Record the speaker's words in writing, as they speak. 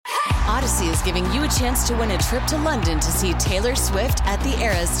Odyssey is giving you a chance to win a trip to London to see Taylor Swift at the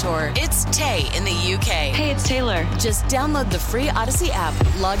Eras Tour. It's Tay in the UK. Hey, it's Taylor. Just download the free Odyssey app,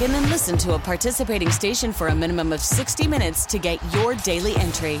 log in and listen to a participating station for a minimum of 60 minutes to get your daily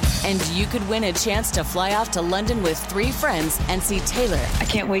entry. And you could win a chance to fly off to London with 3 friends and see Taylor. I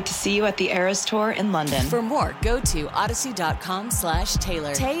can't wait to see you at the Eras Tour in London. For more, go to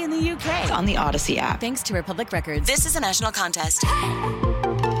odyssey.com/Taylor. Tay in the UK. It's on the Odyssey app. Thanks to Republic Records. This is a national contest.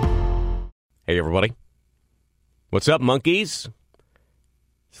 Hey, everybody. What's up, monkeys?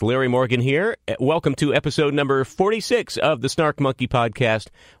 It's Larry Morgan here. Welcome to episode number 46 of the Snark Monkey Podcast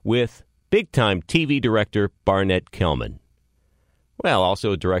with big-time TV director Barnett Kellman. Well,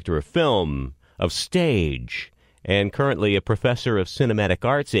 also a director of film, of stage, and currently a professor of cinematic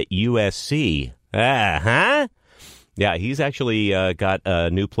arts at USC. Yeah, he's actually got a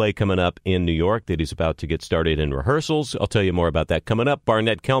new play coming up in New York that he's about to get started in rehearsals. I'll tell you more about that coming up.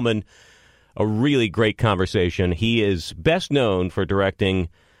 Barnett Kellman, a really great conversation. He is best known for directing,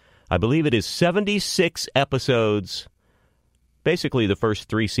 I believe it is 76 episodes, basically the first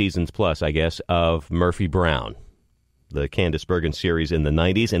 3 seasons plus, I guess, of Murphy Brown, the Candice Bergen series in the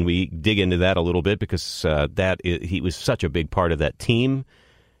 90s. And we dig into that a little bit because he was such a big part of that team.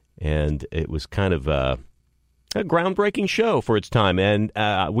 And it was kind of a groundbreaking show for its time. And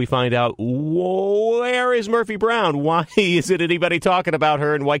we find out, where is Murphy Brown? Why isn't anybody talking about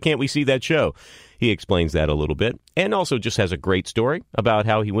her? And why can't we see that show? He explains that a little bit. And also just has a great story about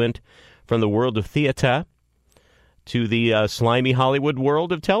how he went from the world of theater to the slimy Hollywood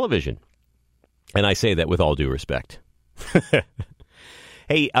world of television. And I say that with all due respect.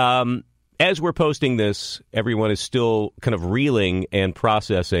 Hey, as we're posting this, everyone is still kind of reeling and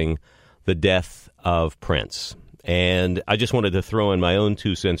processing the death of Prince. And I just wanted to throw in my own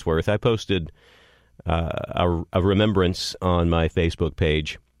 2 cents worth. I posted a remembrance on my Facebook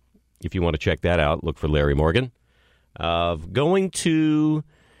page. If you want to check that out, look for Larry Morgan. Of going to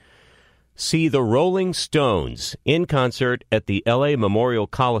see the Rolling Stones in concert at the L.A. Memorial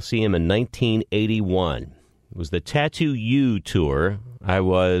Coliseum in 1981. It was the Tattoo You tour. I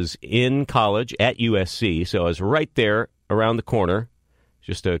was in college at USC, so I was right there around the corner,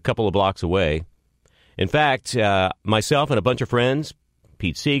 just a couple of blocks away. In fact, myself and a bunch of friends,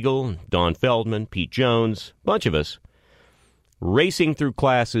 Pete Siegel, Don Feldman, Pete Jones, a bunch of us, racing through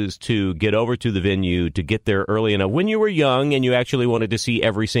classes to get over to the venue to get there early enough. When you were young and you actually wanted to see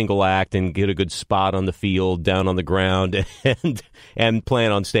every single act and get a good spot on the field, down on the ground, and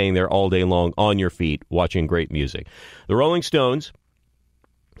plan on staying there all day long on your feet, watching great music. The Rolling Stones,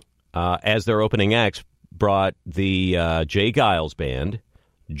 as their opening acts, brought the Jay Giles Band,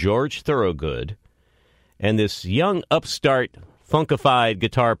 George Thorogood, and this young upstart funkified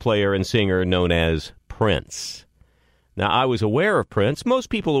guitar player and singer known as Prince. Now, I was aware of Prince. Most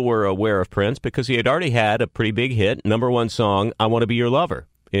people were aware of Prince because he had already had a pretty big hit, #1 song, I Want to Be Your Lover,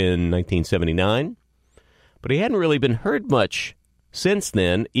 in 1979. But he hadn't really been heard much since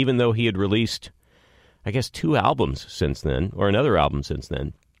then, even though he had released, I guess, 2 albums since then, or another album since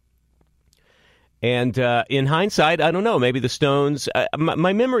then. And in hindsight, I don't know, maybe the Stones,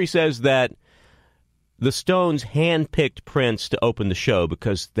 my memory says that the Stones handpicked Prince to open the show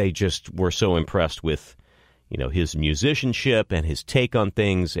because they just were so impressed with, his musicianship and his take on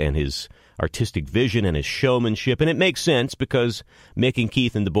things and his artistic vision and his showmanship. And it makes sense because Mick and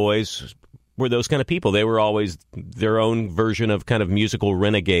Keith and the boys were those kind of people. They were always their own version of kind of musical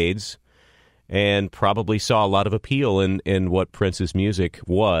renegades and probably saw a lot of appeal in what Prince's music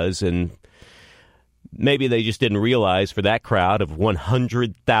was. And maybe they just didn't realize for that crowd of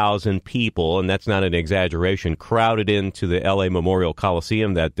 100,000 people, and that's not an exaggeration, crowded into the L.A. Memorial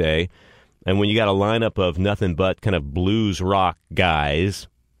Coliseum that day. And when you got a lineup of nothing but kind of blues rock guys,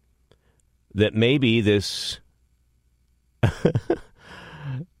 that maybe this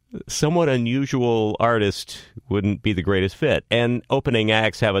somewhat unusual artist wouldn't be the greatest fit. And opening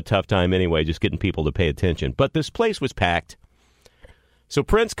acts have a tough time anyway, just getting people to pay attention. But this place was packed. So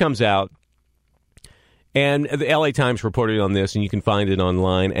Prince comes out. And the L.A. Times reported on this, and you can find it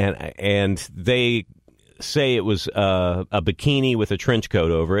online, and they say it was a bikini with a trench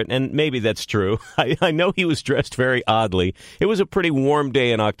coat over it, and maybe that's true. I know he was dressed very oddly. It was a pretty warm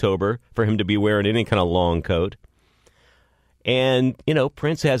day in October for him to be wearing any kind of long coat. And,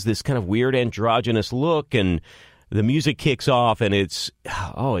 Prince has this kind of weird androgynous look, and the music kicks off, and it's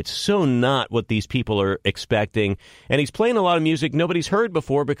so not what these people are expecting. And he's playing a lot of music nobody's heard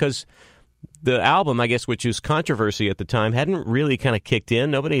before because the album, I guess, which is controversy at the time, hadn't really kind of kicked in.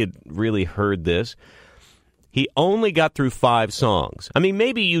 Nobody had really heard this. He only got through 5 songs. I mean,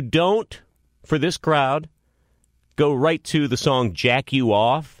 maybe you don't, for this crowd, go right to the song Jack You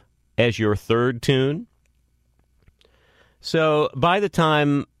Off as your third tune. So by the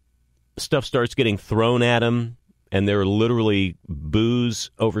time stuff starts getting thrown at him, and there are literally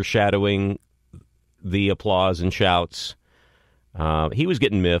boos overshadowing the applause and shouts, he was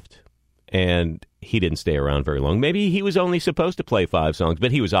getting miffed, and he didn't stay around very long. Maybe he was only supposed to play 5 songs,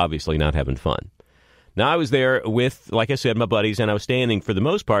 but he was obviously not having fun. Now, I was there with, like I said, my buddies, and I was standing, for the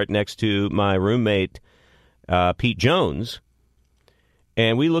most part, next to my roommate, Pete Jones,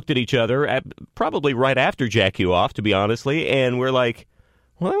 and we looked at each other, probably right after Jack You Off, to be honestly, and we're like,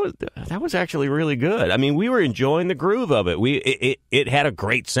 well, that was actually really good. I mean, we were enjoying the groove of it. It had a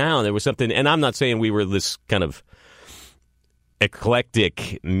great sound. There was something, and I'm not saying we were this kind of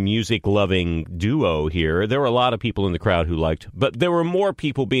eclectic, music-loving duo here. There were a lot of people in the crowd who liked, but there were more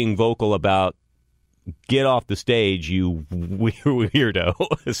people being vocal about, get off the stage, you weirdo,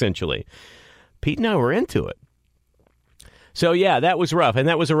 essentially. Pete and I were into it. So, yeah, that was rough, and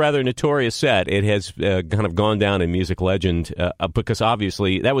that was a rather notorious set. It has kind of gone down in music legend because,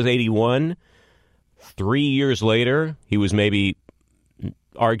 obviously, that was 81. 3 years later, he was maybe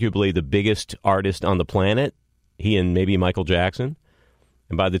arguably the biggest artist on the planet, he and maybe Michael Jackson.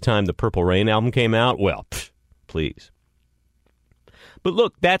 And by the time the Purple Rain album came out, well, please. But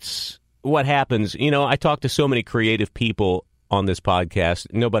look, that's what happens. You know, I talk to so many creative people on this podcast,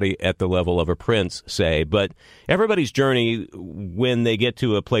 nobody at the level of a Prince, say, but everybody's journey when they get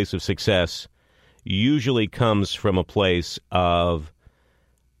to a place of success usually comes from a place of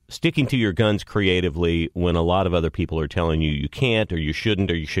sticking to your guns creatively when a lot of other people are telling you can't or you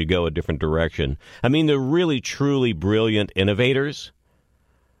shouldn't or you should go a different direction. I mean, the really, truly brilliant innovators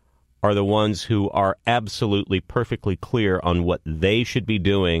are the ones who are absolutely perfectly clear on what they should be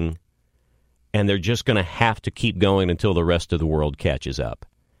doing, and they're just going to have to keep going until the rest of the world catches up.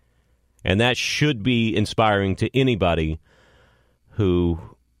 And that should be inspiring to anybody who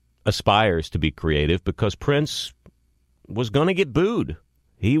aspires to be creative, because Prince was going to get booed.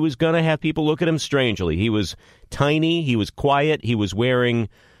 He was going to have people look at him strangely. He was tiny. He was quiet. He was wearing,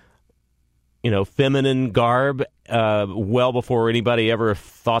 feminine garb well before anybody ever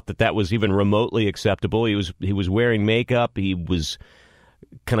thought that was even remotely acceptable. He was wearing makeup. He was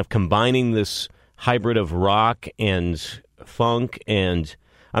kind of combining this hybrid of rock and funk. And,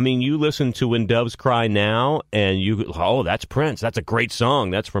 I mean, you listen to When Doves Cry Now, and that's Prince. That's a great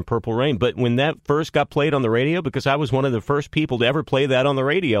song. That's from Purple Rain. But when that first got played on the radio, because I was one of the first people to ever play that on the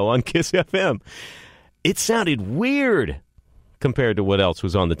radio on Kiss FM, it sounded weird compared to what else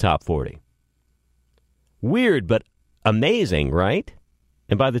was on the top 40. Weird, but amazing, right?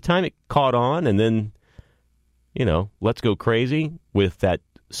 And by the time it caught on, and then, Let's Go Crazy with that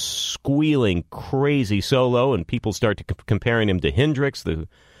squealing, crazy solo, and people start to comparing him to Hendrix, the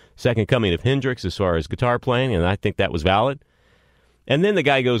second coming of Hendrix as far as guitar playing, and I think that was valid. And then the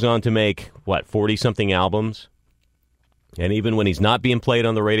guy goes on to make, 40-something albums, and even when he's not being played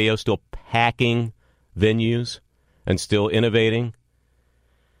on the radio, still packing venues and still innovating.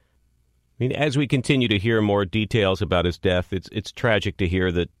 I mean, as we continue to hear more details about his death, it's tragic to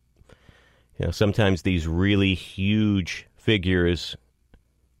hear that sometimes these really huge figures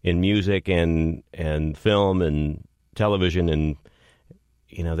in music and film and television, and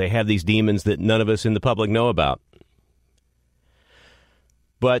they have these demons that none of us in the public know about.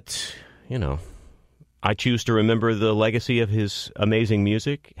 But I choose to remember the legacy of his amazing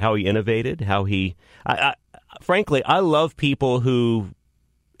music, how he innovated, how he frankly, I love people who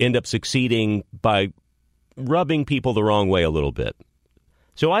end up succeeding by rubbing people the wrong way a little bit.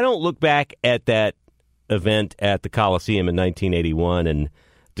 So I don't look back at that event at the Coliseum in 1981 and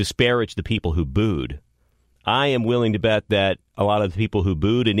disparage the people who booed. I am willing to bet that a lot of the people who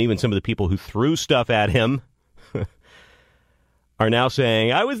booed, and even some of the people who threw stuff at him, are now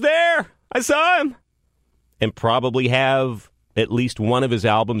saying, I was there, I saw him, and probably have at least one of his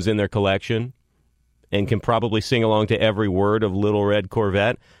albums in their collection and can probably sing along to every word of Little Red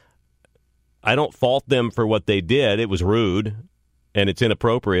Corvette. I don't fault them for what they did. It was rude and it's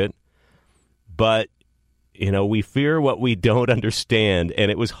inappropriate, but we fear what we don't understand, and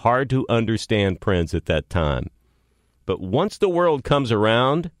it was hard to understand Prince at that time. But once the world comes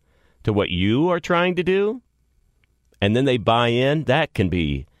around to what you are trying to do, and then they buy in, that can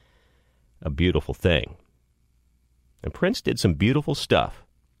be a beautiful thing. And Prince did some beautiful stuff.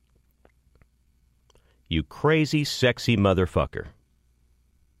 You crazy, sexy motherfucker.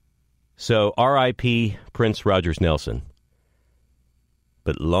 So, R.I.P. Prince Rogers Nelson.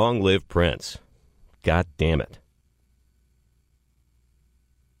 But long live Prince. God damn it.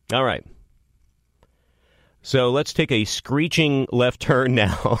 All right. So let's take a screeching left turn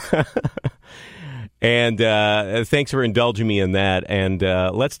now And thanks for indulging me in that. And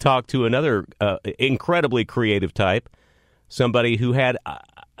let's talk to another incredibly creative type, somebody who had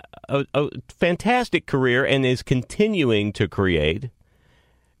a fantastic career and is continuing to create,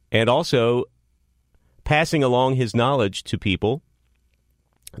 and also passing along his knowledge to people.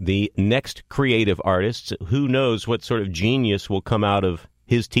 The next creative artists, who knows what sort of genius will come out of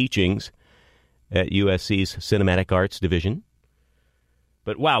his teachings at USC's Cinematic Arts Division.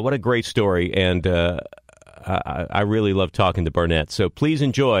 But wow, what a great story, and I really love talking to Barnett. So please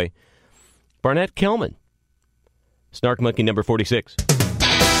enjoy Barnett Kellman, Snark Monkey number 46.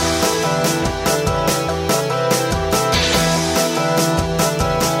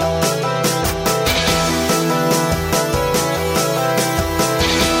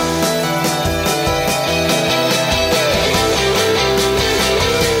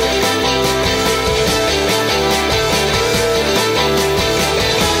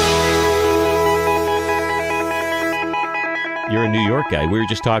 You're a New York guy. We were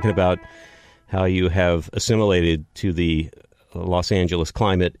just talking about how you have assimilated to the Los Angeles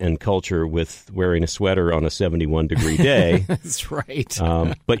climate and culture with wearing a sweater on a 71-degree day. That's right.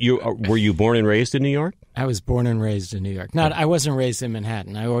 But were you born and raised in New York? I was born and raised in New York. I wasn't raised in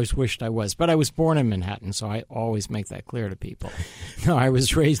Manhattan. I always wished I was, but I was born in Manhattan, so I always make that clear to people. No, I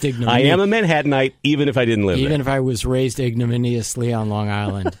was raised ignominiously. I am a Manhattanite, even if I didn't live there. Even if I was raised ignominiously on Long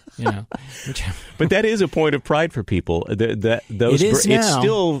Island, But that is a point of pride for people. It is now. It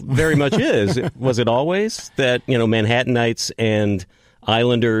still very much is. Was it always that Manhattanites and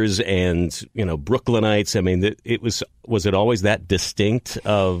Islanders and Brooklynites? I mean, was it always that distinct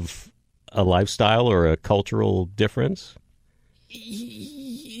of a lifestyle or a cultural difference?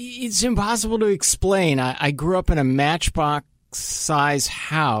 It's impossible to explain. I grew up in a matchbox-size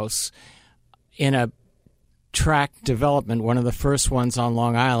house in a tract development, one of the first ones on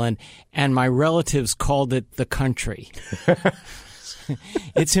Long Island, and my relatives called it the country.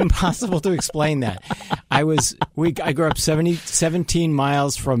 It's impossible to explain that. I grew up 17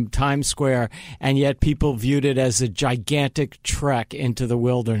 miles from Times Square, and yet people viewed it as a gigantic trek into the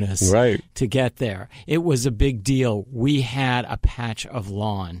wilderness to get there. It was a big deal. We had a patch of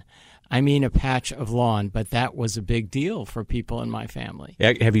lawn. I mean, a patch of lawn, but that was a big deal for people in my family.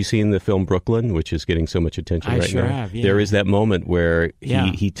 Have you seen the film Brooklyn, which is getting so much attention right now? I sure have, yeah. There is that moment where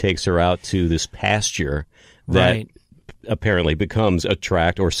he takes her out to this pasture that apparently becomes a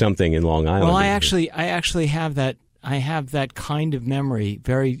tract or something in Long Island. Well, I actually have that. I have that kind of memory,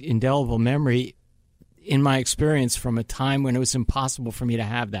 very indelible memory, in my experience from a time when it was impossible for me to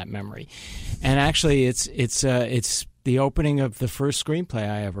have that memory. And actually, it's the opening of the first screenplay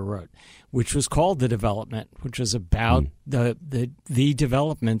I ever wrote, which was called The Development, which was about the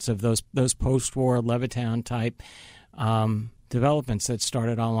developments of those post-war Levittown type developments that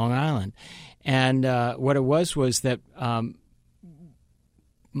started on Long Island. And what it was that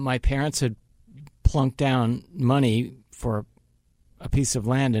my parents had plunked down money for a piece of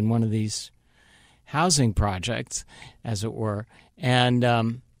land in one of these housing projects, as it were,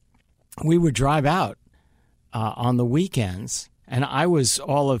 and we would drive out on the weekends, and I was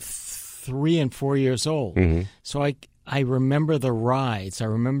all of 3 and 4 years old. Mm-hmm. So I remember the rides. I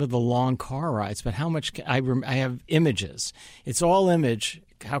remember the long car rides, but how much I have images. It's all image.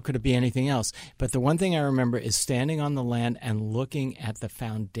 How could it be anything else? But the one thing I remember is standing on the land and looking at the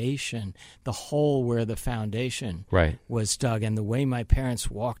foundation, the hole where the foundation was dug, and the way my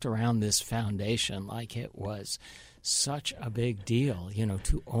parents walked around this foundation like it was such a big deal,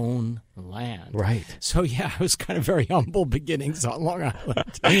 to own land. Right. So, I was kind of very humble beginnings on Long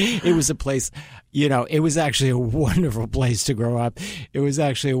Island. It was a place, it was actually a wonderful place to grow up. It was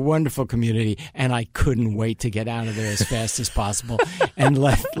actually a wonderful community, and I couldn't wait to get out of there as fast as possible and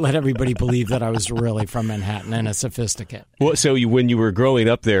let everybody believe that I was really from Manhattan and a sophisticate. Well, so when you were growing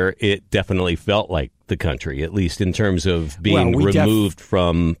up there, it definitely felt like the country, at least in terms of being removed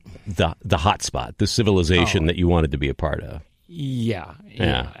from the hot spot, the civilization that you wanted to be a part of. Yeah,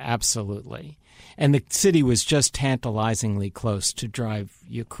 absolutely. And the city was just tantalizingly close to drive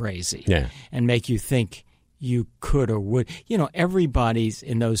you crazy and make you think you could or would. Everybody's,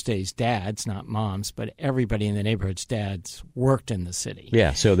 in those days, dads, not moms, but everybody in the neighborhood's dads worked in the city.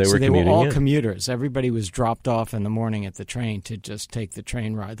 Yeah, so they were all commuters. Everybody was dropped off in the morning at the train to just take the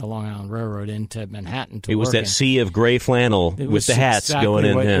train ride, the Long Island Railroad, into Manhattan to work. It was that sea of gray flannel with the hats going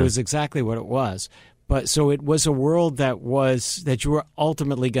in. It was exactly what it was. But so it was a world that you were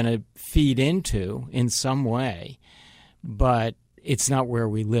ultimately going to feed into in some way, but it's not where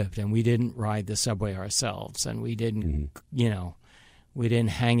we lived, and we didn't ride the subway ourselves, and we didn't, We didn't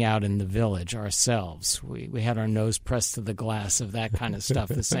hang out in the village ourselves. We had our nose pressed to the glass of that kind of stuff,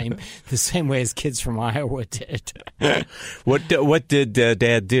 the same way as kids from Iowa did. What did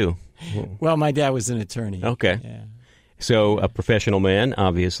Dad do? Well, my dad was an attorney. Okay. Yeah. So a professional man,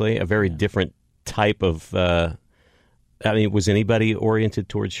 obviously, a very different type of. Was anybody oriented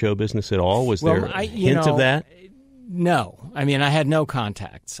towards show business at all? Was there a hint of that? No. I mean, I had no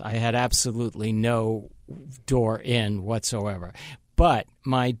contacts. I had absolutely no door in whatsoever. But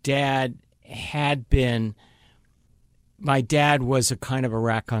my dad was a kind of a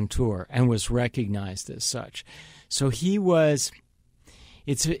raconteur and was recognized as such. So he was.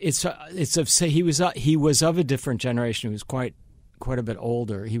 He was of a different generation. He was quite a bit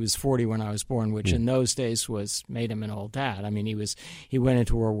older. He was 40 when I was born, which in those days made him an old dad. I mean, he went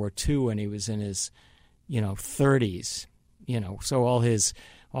into World War II when he was in his 30s. So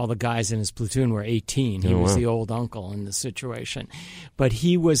all the guys in his platoon were 18. He was the old uncle in the situation. But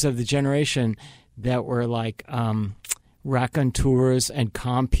he was of the generation that were like raconteurs and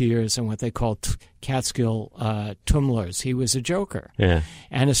compeers and what they called Catskill tumblers. He was a joker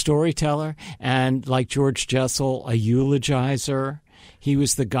and a storyteller, and like George Jessel, a eulogizer. He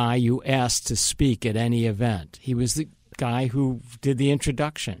was the guy you asked to speak at any event. He was the guy who did the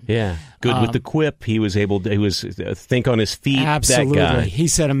introduction. Yeah, good with the quip. He was think on his feet. Absolutely. That guy. He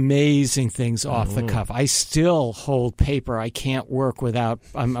said amazing things off the cuff. I still hold paper. I can't work without,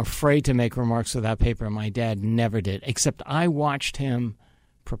 I'm afraid to make remarks without paper. My dad never did, except I watched him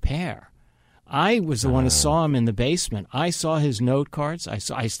prepare. I was the one who saw him in the basement. I saw his note cards. I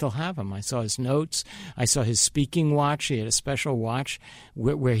still have them. I saw his notes. I saw his speaking watch. He had a special watch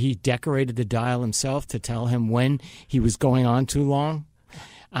where he decorated the dial himself to tell him when he was going on too long.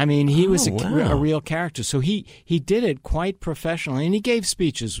 I mean, he was a real character. So he did it quite professionally, and he gave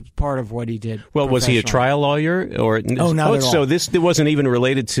speeches, part of what he did. Well, was he a trial lawyer? Or not at all. So this wasn't even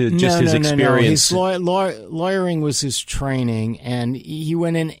related to just his experience? No. His lawyering was his training, and he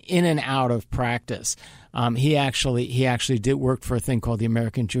went in and out of practice. He actually did work for a thing called the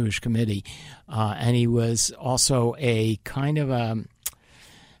American Jewish Committee, and he was also a kind of a,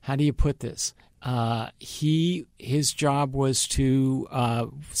 how do you put this? His job was to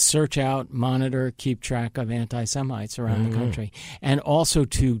search out, monitor, keep track of anti-Semites around the country, and also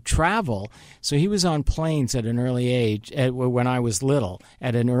to travel. So he was on planes at an early age. When I was little,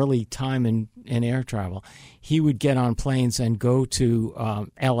 at an early time in air travel, he would get on planes and go to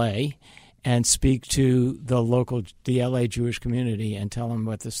L.A. and speak to the L.A. Jewish community and tell them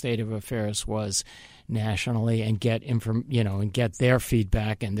what the state of affairs was nationally, and get and get their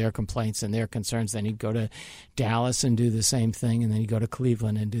feedback and their complaints and their concerns. Then he'd go to Dallas and do the same thing, and then he'd go to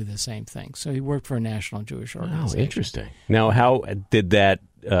Cleveland and do the same thing. So he worked for a national Jewish organization. Oh, interesting. Now, how did that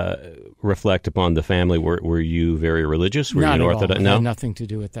reflect upon the family? Were you very religious? Were Not you at Orthodox? all. No, It had nothing to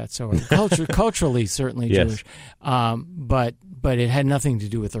do with that. So culturally, certainly Jewish, but it had nothing to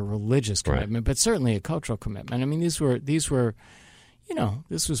do with a religious commitment, but certainly a cultural commitment. I mean, these were this was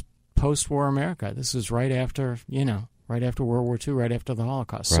post-war America. This was right after World War II, right after the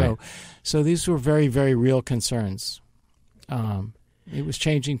Holocaust. Right. So these were very, very real concerns. It was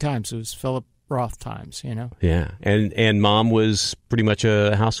changing times. It was Philip Roth times, Yeah, and Mom was pretty much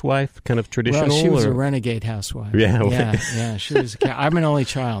a housewife, kind of traditional. Well, she was a renegade housewife. Yeah. She was. I'm an only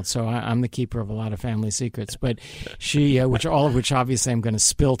child, so I'm the keeper of a lot of family secrets. But she, all of which obviously I'm going to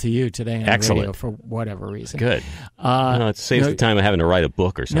spill to you today on the radio for whatever reason. Good. It saves the time of having to write a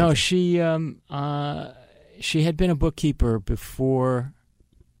book or something. No, she had been a bookkeeper before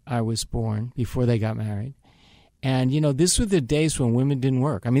I was born, before they got married. And, this were the days when women didn't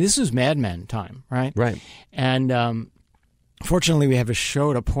work. I mean, this was Mad Men time, right? Right. And fortunately, we have a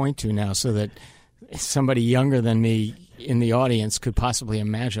show to point to now so that somebody younger than me in the audience could possibly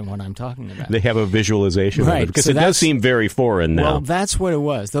imagine what I'm talking about. They have a visualization right. of it, because it does seem very foreign now. Well, that's what it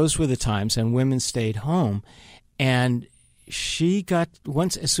was. Those were the times, and women stayed home. And she got,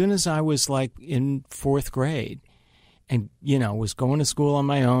 as soon as I was like in fourth grade and, was going to school on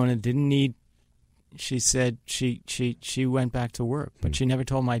my own and didn't need, she said she went back to work, but she never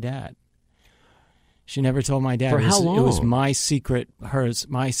told my dad. She never told my dad. For how long? It was my secret,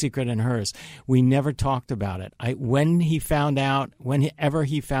 my secret and hers. We never talked about it. Whenever he found out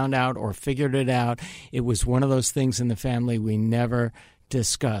or figured it out, it was one of those things in the family we never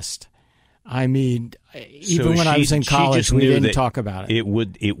discussed. I mean, even when I was in college, we didn't talk about it.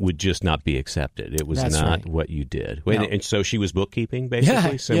 It would just not be accepted. It was That's not right. what you did. No. And so she was bookkeeping,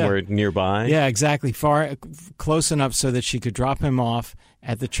 basically, somewhere nearby? Yeah, exactly. Close enough so that she could drop him off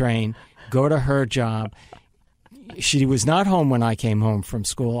at the train, go to her job, she was not home when I came home from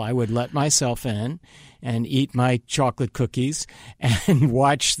school. I would let myself in and eat my chocolate cookies and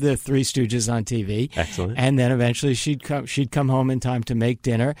watch the Three Stooges on TV. Excellent. And then eventually she'd come home in time to make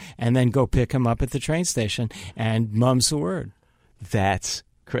dinner and then go pick him up at the train station. And mum's the word. That's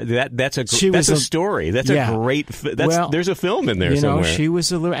a story. That's yeah. a great. There's a film in there somewhere. She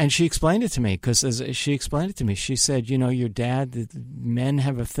was and she explained it to me She said, your dad, the men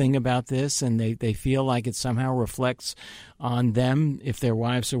have a thing about this, and they feel like it somehow reflects on them if their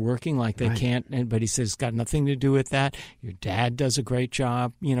wives are working, like they can't. But he says it's got nothing to do with that. Your dad does a great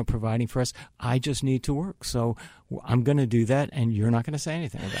job, providing for us. I just need to work, so I'm going to do that, and you're not going to say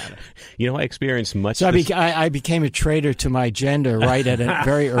anything about it. I experienced much. So I became a traitor to my gender right at a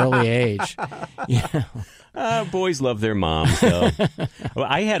very early age. Boys love their moms, though. Well,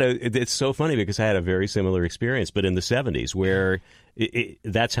 it's so funny because I had a very similar experience, but in the 70s, where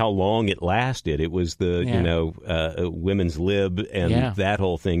that's how long it lasted. It was the women's lib and that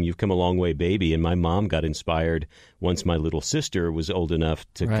whole thing. You've come a long way, baby. And my mom got inspired once my little sister was old enough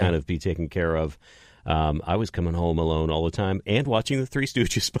to kind of be taken care of. I was coming home alone all the time and watching the Three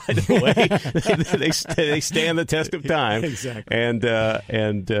Stooges, by the way. they stand the test of time. Exactly. And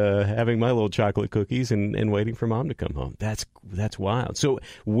having my little chocolate cookies and waiting for mom to come home. That's wild. So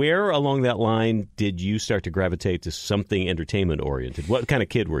where along that line did you start to gravitate to something entertainment-oriented? What kind of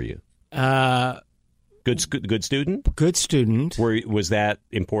kid were you? Good student? Good student. Was that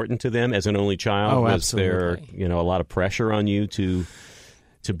important to them as an only child? Oh, was absolutely. there a lot of pressure on you to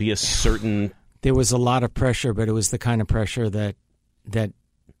be a certain... There was a lot of pressure, but it was the kind of pressure that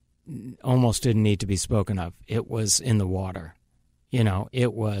almost didn't need to be spoken of. It was in the water.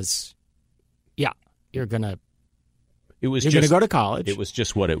 It was, you're going to go to college. It was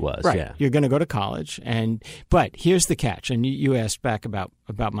just what it was, right. Yeah. You're going to go to college. But here's the catch. And you asked back about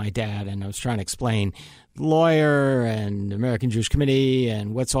my dad, and I was trying to explain lawyer and American Jewish Committee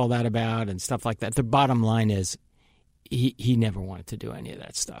and what's all that about and stuff like that. The bottom line is, He never wanted to do any of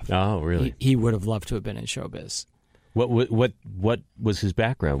that stuff. Oh, really? He would have loved to have been in showbiz. What was his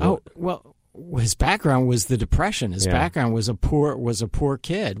background? His background was the Depression. His background was a poor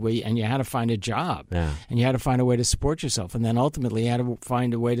kid, and you had to find a job, and you had to find a way to support yourself, and then ultimately you had to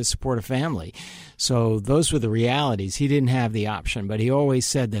find a way to support a family. So those were the realities. He didn't have the option, but he always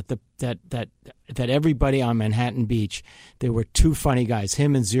said that everybody on Manhattan Beach, there were two funny guys,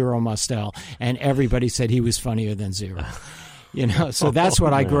 him and Zero Mostel, and everybody said he was funnier than Zero. So that's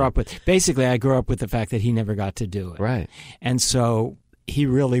what I grew up with. Basically, I grew up with the fact that he never got to do it. Right. And so he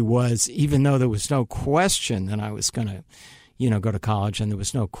really was, even though there was no question that I was going to, go to college, and there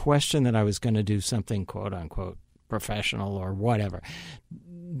was no question that I was going to do something, quote unquote, professional or whatever.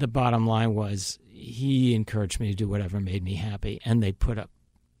 The bottom line was he encouraged me to do whatever made me happy, and they put up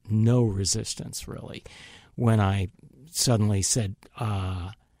no resistance, really, when I suddenly said,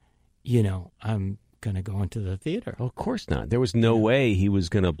 I'm going to go into the theater. Well, of course not. There was no way he was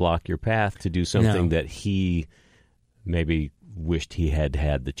going to block your path to do something that he maybe wished he had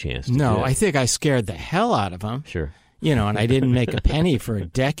the chance to do. No, I think I scared the hell out of him. Sure. And I didn't make a penny for a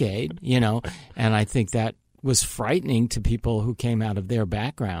decade, and I think that was frightening to people who came out of their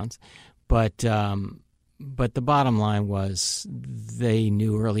backgrounds. But the bottom line was they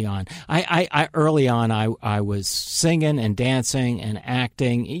knew early on. I was singing and dancing and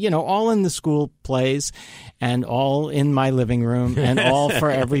acting, all in the school plays and all in my living room and all for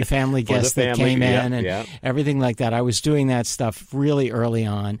every family guest that came in and everything like that. I was doing that stuff really early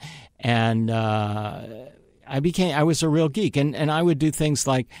on, and I was a real geek, and I would do things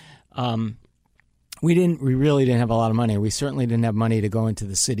like we really didn't have a lot of money. We certainly didn't have money to go into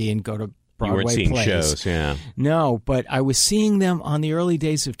the city and go to Broadway you weren't seeing plays. Shows, yeah. No, but I was seeing them on the early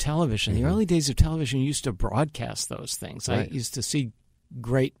days of television. The early days of television used to broadcast those things. Right. I used to see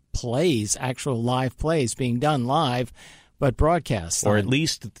great plays, actual live plays being done live, but broadcast. Or at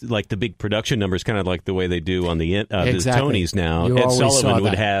least like the big production numbers, kind of like the way they do on the exactly. Tonys now. You Ed Sullivan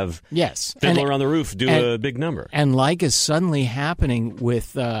would that. have yes. Fiddler on the Roof do a big number. And like is suddenly happening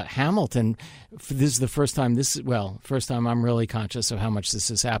with Hamilton. This is the first time first time I'm really conscious of how much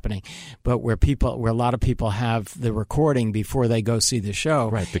this is happening, but where a lot of people have the recording before they go see the show.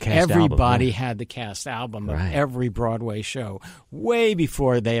 Right, the cast Everybody album, had the cast album of every Broadway show way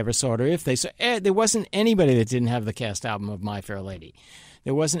before they ever saw it, or if they saw it. There wasn't anybody that didn't have the cast album of My Fair Lady.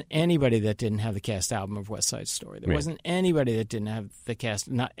 There wasn't anybody that didn't have the cast album of West Side Story. There wasn't anybody that didn't have the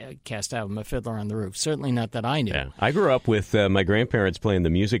cast album of Fiddler on the Roof. Certainly not that I knew. Yeah. I grew up with my grandparents playing The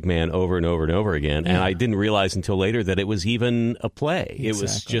Music Man over and over and over again, and I didn't realize until later that it was even a play. Exactly. It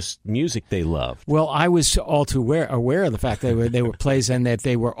was just music they loved. Well, I was all too aware of the fact that they were plays and that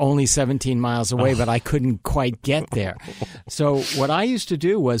they were only 17 miles away, but I couldn't quite get there. So what I used to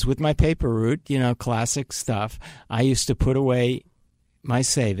do was, with my paper route, classic stuff, I used to put away my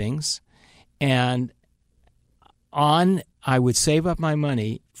savings, and I would save up my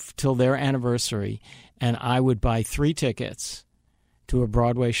money till their anniversary, and I would buy 3 tickets to a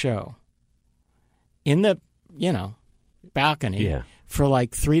Broadway show in the, balcony for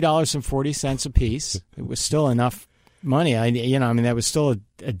like $3.40 a piece. It was still enough money. That was still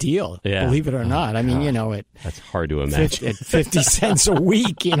a deal, believe it or not. I mean, that's hard to imagine. At 50 cents a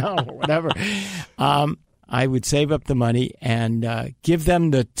week, whatever. I would save up the money and give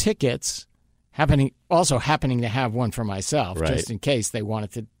them the tickets, happening to have one for myself, just in case they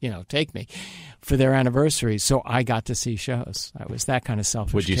wanted to, take me for their anniversary. So I got to see shows. I was that kind of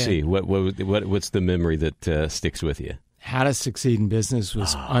selfish What'd you kid. see? What's the memory that sticks with you? How to Succeed in Business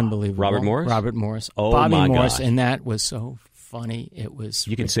was unbelievable. Robert Morris? Robert Morris. Oh, Bobby my Morris, God. and that was so funny. It was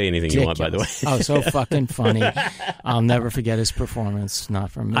You can say anything you want, by the way. Oh, so fucking funny. I'll never forget his performance.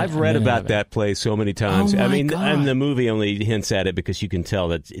 Not from I've read about that play so many times. Oh, my I mean, God. and the movie only hints at it because you can tell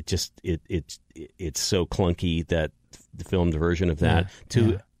that it's so clunky, that the filmed version of that.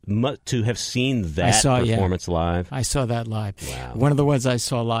 To have seen that performance live. I saw that live. Wow. One of the ones I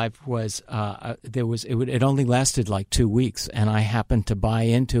saw live was it only lasted like 2 weeks, and I happened to buy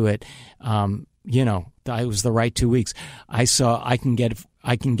into it. It was the right 2 weeks. I saw I Can Get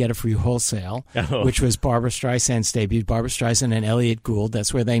It For You Wholesale, which was Barbra Streisand's debut. Barbra Streisand and Elliot Gould.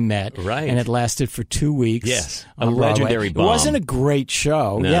 That's where they met. Right. And it lasted for 2 weeks. Yes. On A Broadway. legendary bomb. It wasn't a great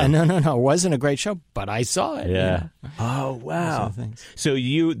show. No. Yeah, no. It wasn't a great show, but I saw it. Yeah. Oh, wow. So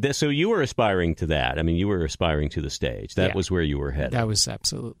you were aspiring to that. I mean, you were aspiring to the stage. That was where you were headed. That was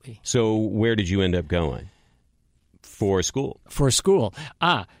absolutely. So where did you end up going for school?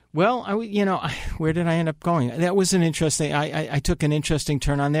 Well, where did I end up going? That was an interesting. I took an interesting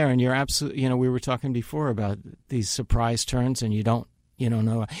turn on there, and you're absolutely. We were talking before about these surprise turns, and you don't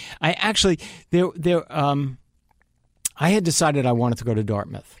know. I actually I had decided I wanted to go to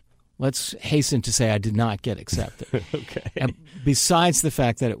Dartmouth. Let's hasten to say I did not get accepted. Okay. And besides the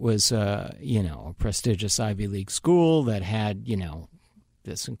fact that it was a prestigious Ivy League school that had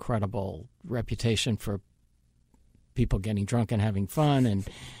this incredible reputation for people getting drunk and having fun, and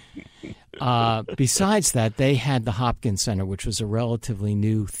besides that, they had the Hopkins Center, which was a relatively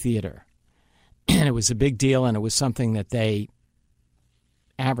new theater, and it was a big deal, and it was something that they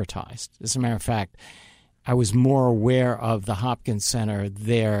advertised. As a matter of fact, I was more aware of the Hopkins Center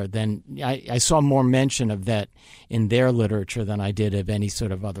there than I saw more mention of that in their literature than I did of any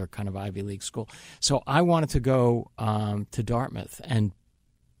sort of other kind of Ivy League school. So I wanted to go to Dartmouth and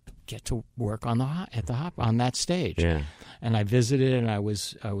get to work on on that stage. Yeah. And I visited, and I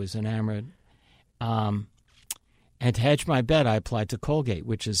was enamored. And to hedge my bet, I applied to Colgate,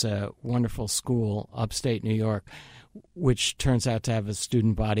 which is a wonderful school upstate New York, which turns out to have a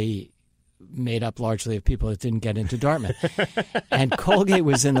student body made up largely of people that didn't get into Dartmouth. And Colgate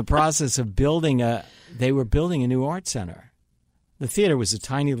was in the process of building a new art center. The theater was a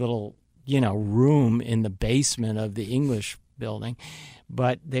tiny little, room in the basement of the English building,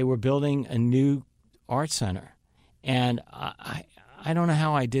 but they were building a new art center. And I don't know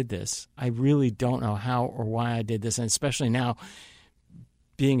how I did this. I really don't know how or why I did this, and especially now,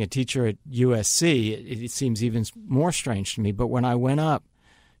 being a teacher at USC, it seems even more strange to me. But when I went up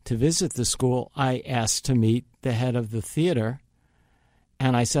to visit the school, I asked to meet the head of the theater,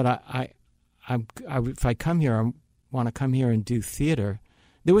 and I said, if I come here, I want to come here and do theater.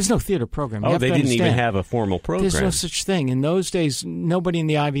 There was no theater program. Oh, they didn't even have a formal program. There's no such thing. In those days, nobody in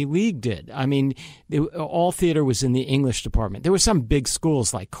the Ivy League did. I mean, all theater was in the English department. There were some big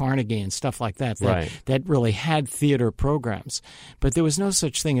schools like Carnegie and stuff like that that really had theater programs. But there was no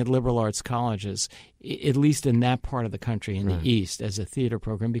such thing at liberal arts colleges, at least in that part of the country, in the East, as a theater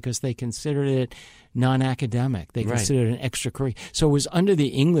program, because they considered it non-academic. They considered it an extracurricular. So it was under the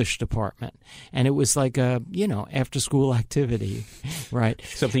English department, and it was like a, after-school activity, right?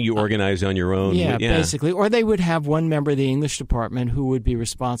 Something you organized on your own. Yeah, basically. Or they would have one member of the English department who would be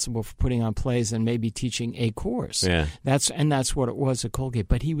responsible for putting on plays and maybe teaching a course. Yeah. That's what it was at Colgate.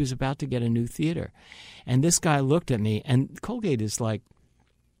 But he was about to get a new theater. And this guy looked at me, and Colgate is like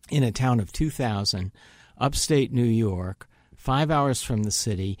in a town of 2,000, upstate New York, 5 hours from the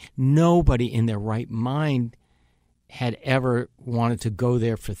city. Nobody in their right mind had ever wanted to go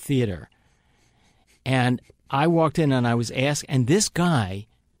there for theater. And I walked in and I was asked, and this guy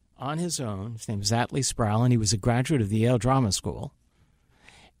on his own, his name was Atlee Sproul, and he was a graduate of the Yale Drama School.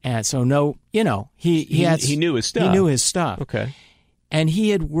 And so he knew his stuff. He knew his stuff. Okay. And he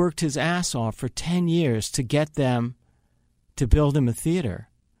had worked his ass off for 10 years to get them to build him a theater.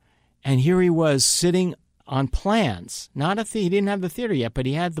 And here he was sitting on plans. He didn't have the theater yet, but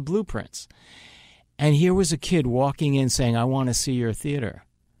he had the blueprints. And here was a kid walking in saying, I want to see your theater.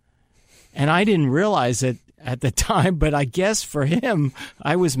 And I didn't realize it at the time, but I guess for him,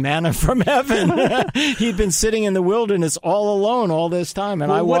 I was manna from heaven. He'd been sitting in the wilderness all alone all this time,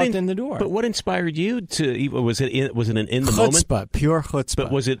 and I walked in the door. But what inspired you to? Was it an in the chutzpah, moment? Pure chutzpah.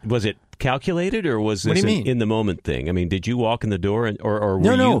 But was it calculated, or was this an in the moment thing? I mean, did you walk in the door, or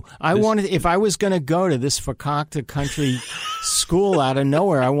were no? I wanted, if I was going to go to this fakakta country school out of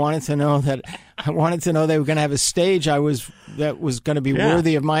nowhere, I wanted to know they were going to have a stage that was going to be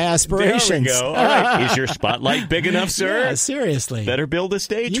worthy of my aspirations. There we go. All right. Is your spotlight big enough, sir? Yeah, seriously. Better build a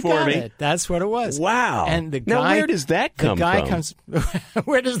stage you for got me. It. That's what it was. Wow. And now, where does that come from?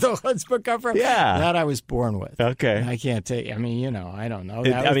 Where does the chutzpah come from? Yeah. That I was born with. Okay. I can't tell you. I mean, I don't know.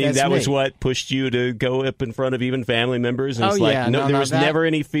 That was what pushed you to go up in front of even family members? And there was never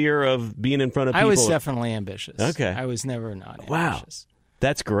any fear of being in front of people? I was definitely ambitious. Okay. I was never not ambitious. Wow.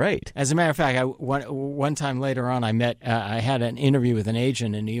 That's great. As a matter of fact, one time later on, I had an interview with an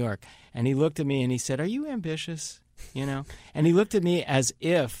agent in New York, and he looked at me and he said, "Are you ambitious?" And he looked at me as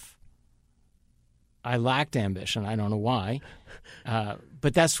if I lacked ambition. I don't know why,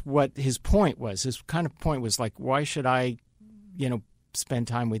 but that's what his point was. His kind of point was like, "Why should I, spend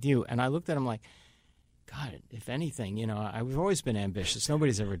time with you?" And I looked at him like, God, if anything, I've always been ambitious.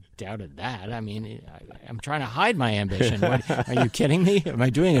 Nobody's ever doubted that. I mean, I'm trying to hide my ambition. Are you kidding me? Am I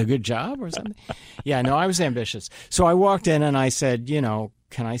doing a good job or something? Yeah, no, I was ambitious. So I walked in and I said,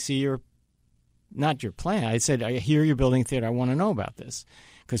 can I see not your plan? I said, I hear you're building theater. I want to know about this.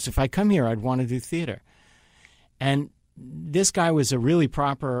 Because if I come here, I'd want to do theater. And this guy was a really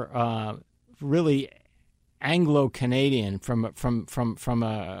proper, really Anglo-Canadian from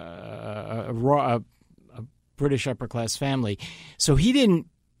a British upper-class family. So he didn't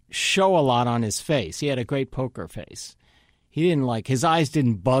show a lot on his face. He had a great poker face. He didn't his eyes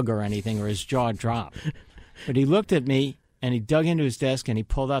didn't bug or anything or his jaw dropped. But he looked at me and he dug into his desk and he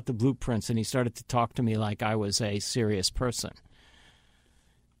pulled out the blueprints and he started to talk to me like I was a serious person.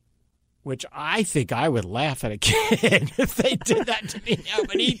 Which I think I would laugh at a kid if they did that to me now.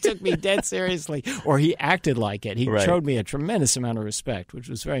 But he took me dead seriously, or he acted like it. He showed me a tremendous amount of respect, which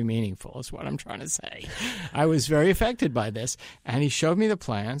was very meaningful, is what I'm trying to say. I was very affected by this. And he showed me the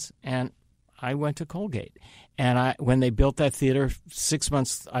plans, and I went to Colgate. And when they built that theater, 6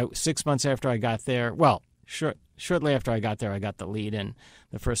 months after I got there, shortly after I got there, I got the lead in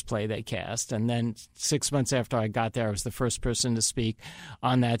the first play they cast. And then 6 months after I got there, I was the first person to speak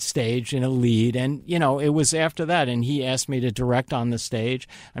on that stage in a lead. And, it was after that. And he asked me to direct on the stage.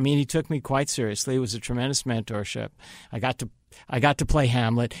 I mean, he took me quite seriously. It was a tremendous mentorship. I got to play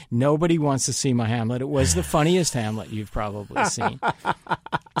Hamlet. Nobody wants to see my Hamlet. It was the funniest Hamlet you've probably seen.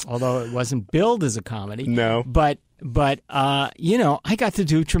 Although it wasn't billed as a comedy. No. But I got to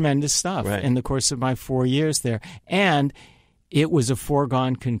do tremendous stuff in the course of my 4 years there. And it was a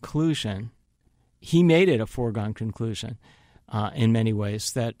foregone conclusion. He made it a foregone conclusion in many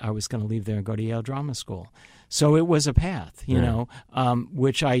ways that I was going to leave there and go to Yale Drama School. So it was a path,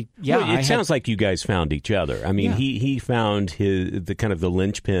 which it sounds like you guys found each other. I mean, he found the kind of the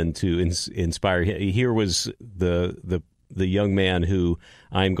linchpin to inspire. Here was the young man who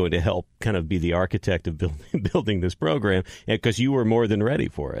I'm going to help kind of be the architect of building this program, because you were more than ready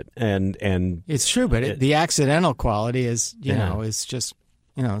for it. And it's true, but the accidental quality is, is just,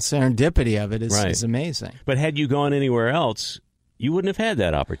 serendipity of it is amazing. But had you gone anywhere else, you wouldn't have had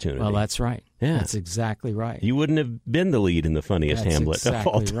that opportunity. Well, that's right. Yeah. That's exactly right. You wouldn't have been the lead in the funniest Hamlet of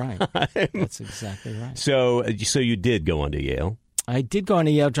all time. That's exactly right. So you did go on to Yale. I did go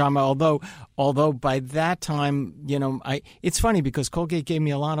into Yale Drama, although by that time, it's funny because Colgate gave me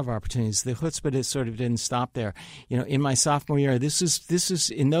a lot of opportunities. The chutzpah sort of didn't stop there. In my sophomore year, this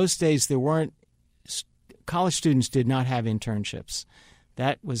is in those days college students did not have internships.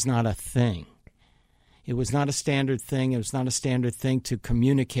 That was not a thing. It was not a standard thing. It was not a standard thing to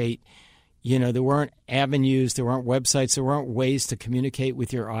communicate. There weren't avenues, there weren't websites, there weren't ways to communicate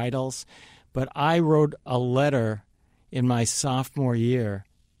with your idols. But I wrote a letter in my sophomore year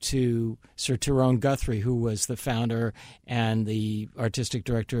to Sir Tyrone Guthrie, who was the founder and the artistic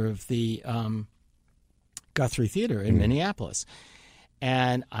director of the Guthrie Theater in Minneapolis.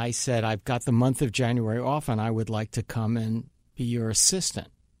 And I said, I've got the month of January off, and I would like to come and be your assistant.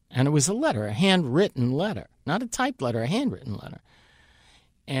 And it was a letter, a handwritten letter, not a typed letter, a handwritten letter.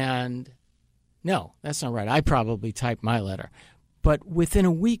 And no, that's not right. I probably typed my letter. But within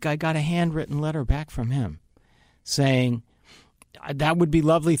a week, I got a handwritten letter back from him saying, that would be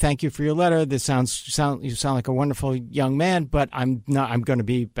lovely. Thank you for your letter. You sound like a wonderful young man, but I'm going to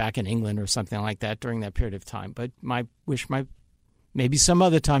be back in England or something like that during that period of time. But maybe some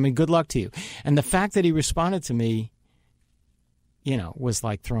other time, and good luck to you. And the fact that he responded to me, was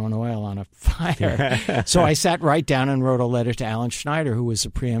like throwing oil on a fire. So I sat right down and wrote a letter to Alan Schneider, who was a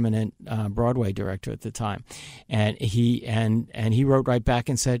preeminent Broadway director at the time. And he wrote right back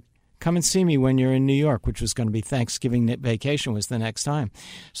and said, come and see me when you're in New York, which was going to be Thanksgiving vacation was the next time.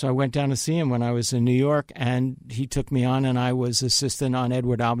 So I went down to see him when I was in New York, and he took me on, and I was assistant on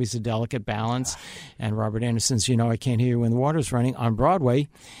Edward Albee's A Delicate Balance and Robert Anderson's I Can't Hear You When the Water's Running on Broadway.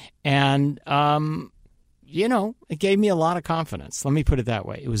 And, it gave me a lot of confidence. Let me put it that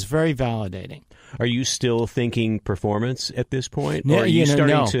way. It was very validating. Are you still thinking performance at this point? No, or are you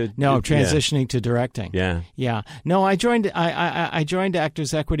transitioning to directing. Yeah. No, I joined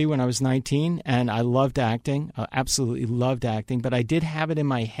Actors Equity when I was 19, and I loved acting. I absolutely loved acting, but I did have it in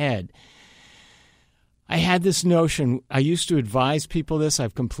my head. I had this notion. I used to advise people this.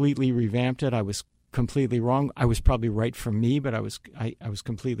 I've completely revamped it. I was completely wrong. I was probably right for me, but I was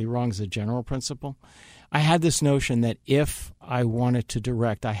completely wrong as a general principle. I had this notion that if I wanted to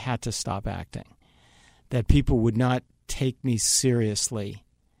direct, I had to stop acting, that people would not take me seriously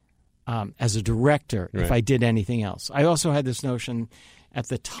as a director if I did anything else. I also had this notion at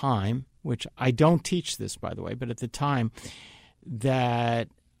the time, which I don't teach this, by the way, but at the time, that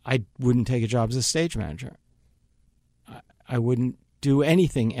I wouldn't take a job as a stage manager. I wouldn't do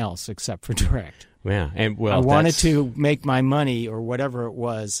anything else except for direct. Yeah, and I wanted to make my money or whatever it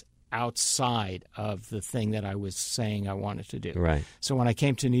was outside of the thing that I was saying I wanted to do. Right. So when I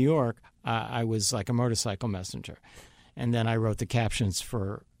came to New York, I was like a motorcycle messenger. And then I wrote the captions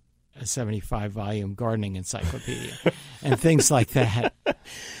for a 75-volume gardening encyclopedia and things like that.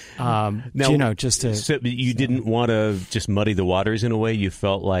 Now, so you didn't want to just muddy the waters in a way? You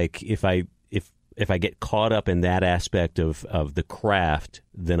felt like if I get caught up in that aspect of the craft,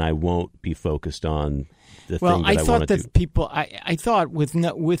 then I won't be focused on the thing that I want to do. Well, I thought that people, I thought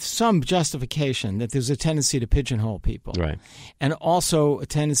with some justification that there's a tendency to pigeonhole people. Right. And also a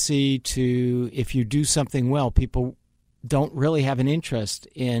tendency to, if you do something well, people don't really have an interest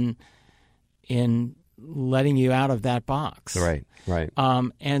in letting you out of that box. Right.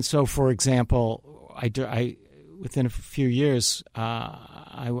 And so, for example, I within a few years,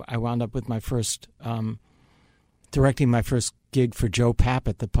 I wound up with my first directing my first gig for Joe Papp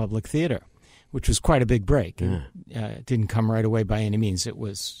at the Public Theater, which was quite a big break. Yeah. It didn't come right away by any means. It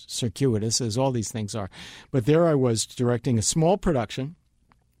was circuitous, as all these things are. But there I was directing a small production.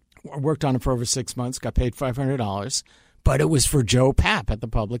 I worked on it for over 6 months, got paid $500. But it was for Joe Papp at the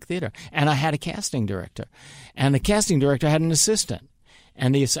Public Theater. And I had a casting director. And the casting director had an assistant.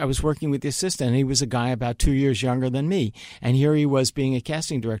 And I was working with the assistant, and he was a guy about 2 years younger than me. And here he was being a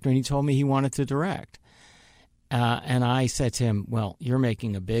casting director, and he told me he wanted to direct. And I said to him, well, you're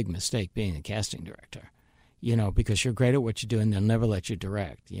making a big mistake being a casting director, because you're great at what you do, and they'll never let you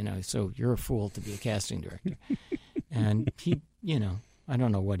direct, so you're a fool to be a casting director. And he, I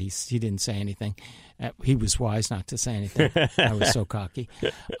don't know what he didn't say anything. He was wise not to say anything. I was so cocky.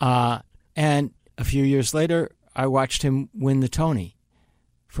 And a few years later, I watched him win the Tony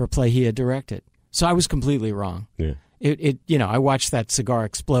for a play he had directed. So I was completely wrong. Yeah. I watched that cigar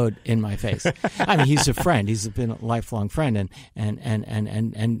explode in my face. I mean, he's a friend. He's been a lifelong friend,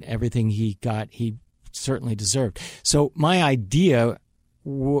 and everything he got, he certainly deserved. So my idea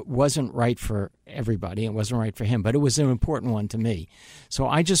wasn't right for everybody. It wasn't right for him, but it was an important one to me. So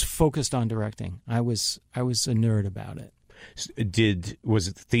I just focused on directing. I was a nerd about it. Was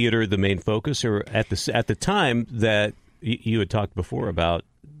theater the main focus, or at the time that you had talked before about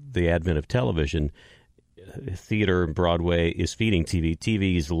the advent of television? Theater and Broadway is feeding TV.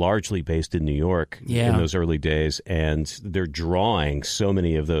 TV is largely based in New York in those early days, and they're drawing so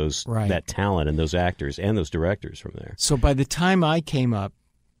many of those that talent and those actors and those directors from there. So by the time I came up,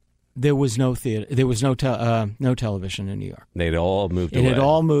 there was no theater. There was no television in New York. They'd all moved away. It had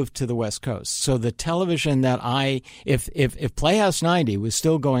all moved to the West Coast. So the television that if Playhouse 90 was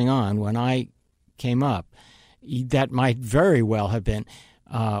still going on when I came up, that might very well have been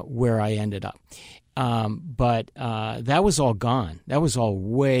where I ended up. But that was all gone. That was all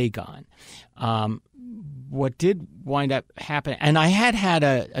way gone. what did wind up happening, and I had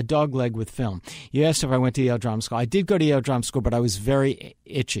a dog leg with film. You asked if I went to Yale Drama School. I did go to Yale Drama School, but I was very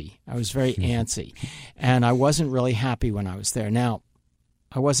itchy. I was very antsy, and I wasn't really happy when I was there. Now,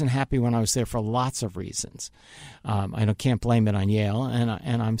 I wasn't happy when I was there for lots of reasons. I can't blame it on Yale,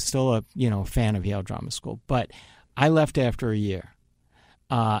 and I'm still a fan of Yale Drama School. But I left after a year,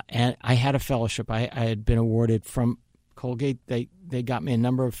 and I had a fellowship. I had been awarded from Colgate. They got me a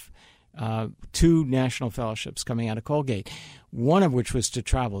number of 2 national fellowships coming out of Colgate, one of which was to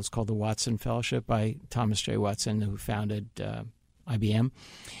travel. It's called the Watson Fellowship by Thomas J. Watson, who founded IBM,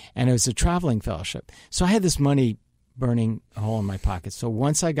 and it was a traveling fellowship. So I had this money burning a hole in my pocket. So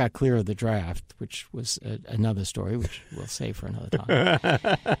once I got clear of the draft, which was another story, which we'll save for another time,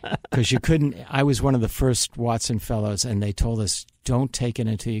 because you couldn't. I was one of the first Watson Fellows, and they told us, don't take it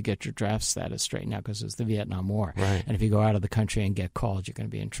until you get your draft status straightened out, because it was the Vietnam War. Right. And if you go out of the country and get called, you're going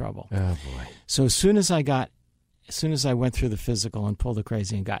to be in trouble. Oh, boy. So as soon as I went through the physical and pulled the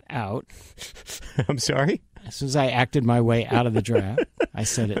crazy and got out. I'm sorry? As soon as I acted my way out of the draft, I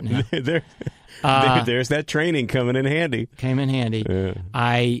said it now. There's that training coming in handy. Came in handy. Yeah.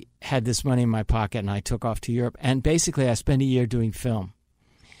 I had this money in my pocket, and I took off to Europe. And basically, I spent a year doing film.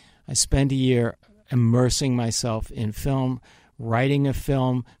 I spent a year immersing myself in film, writing a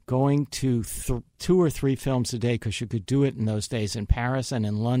film, going to 2 or 3 films a day, because you could do it in those days in Paris and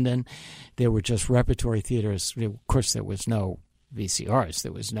in London. There were just repertory theaters. Of course, there was no VCRs.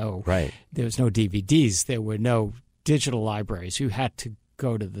 There was no DVDs. There were no digital libraries. You had to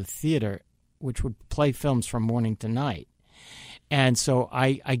go to the theater, which would play films from morning to night. And so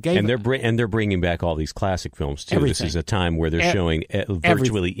I gave, and they're bringing back all these classic films too. Everything. This is a time where they're showing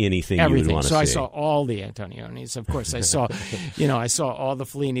virtually anything you would want to see. So I saw all the Antonionis, of course. I saw, I saw all the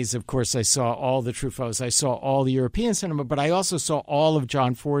Fellinis, of course. I saw all the Truffauts. I saw all the European cinema, but I also saw all of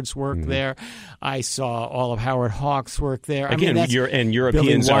John Ford's work there. I saw all of Howard Hawks' work there. Again,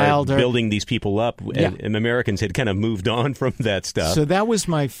 Europeans are building these people up, and Americans had kind of moved on from that stuff. So that was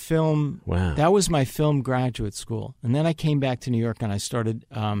my film. Wow. That was my film graduate school, and then I came back to New York and I started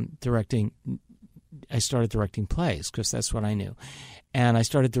directing. I started directing plays, because that's what I knew, and I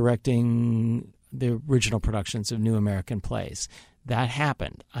started directing the original productions of new American plays. That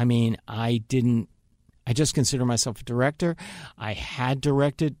happened. I mean, I just consider myself a director. I had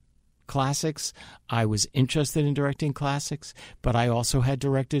directed classics. I was interested in directing classics, but I also had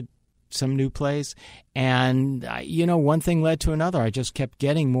directed some new plays. And, one thing led to another. I just kept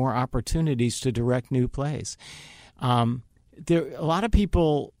getting more opportunities to direct new plays. There a lot of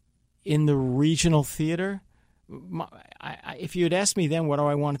people in the regional theater. If you had asked me then what do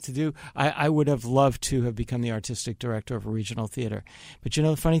I wanted to do, I would have loved to have become the artistic director of a regional theater. But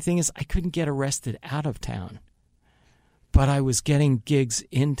the funny thing is, I couldn't get arrested out of town. But I was getting gigs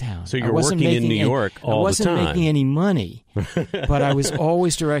in town. So you're working in New York all the time. I wasn't making any money, but I was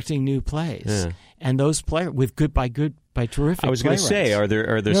always directing new plays. Yeah. And those players by terrific. I was going to say, are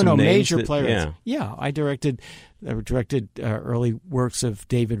there some names major playwrights? Yeah, I directed early works of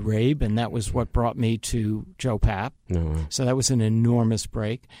David Rabe, and that was what brought me to Joe Papp. No. So that was an enormous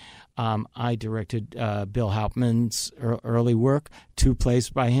break. I directed Bill Hauptmann's early work, 2 plays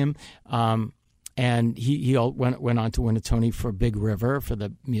by him. And he went on to win a Tony for Big River, for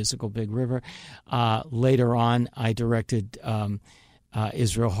the musical Big River. Later on, I directed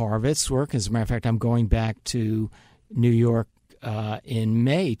Israel Horowitz's work. As a matter of fact, I'm going back to New York in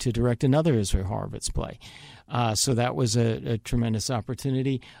May to direct another Israel Horowitz play. So that was a tremendous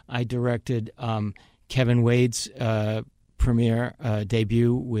opportunity. I directed Kevin Wade's premiere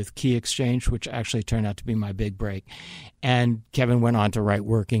debut with Key Exchange, which actually turned out to be my big break. And Kevin went on to write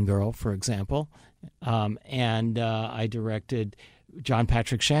Working Girl, for example. And I directed John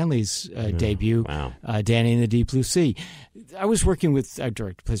Patrick Shanley's debut, Danny in the Deep Blue Sea. I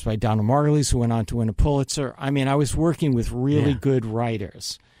directed plays by Donald Margulies, who went on to win a Pulitzer. I mean, I was working with really good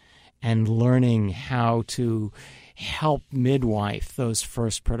writers and learning how to help midwife those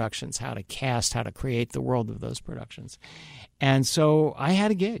first productions, how to cast, how to create the world of those productions. And so I had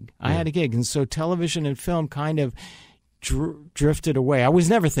a gig. And so television and film kind of drifted away. I was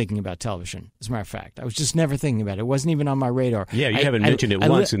never thinking about television, as a matter of fact. I was just never thinking about it. It wasn't even on my radar. Yeah, you haven't mentioned it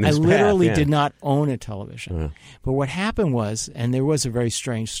once in this path. I literally did not own a television. But what happened was, and there was a very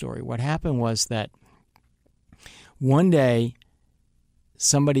strange story, what happened was that one day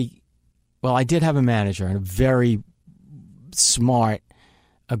I did have a manager, and a very smart,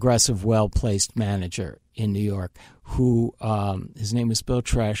 aggressive, well-placed manager in New York who, his name was Bill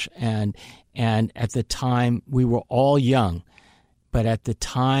Tresh, and at the time, we were all young, but at the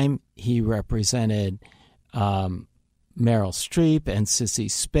time he represented Meryl Streep and Sissy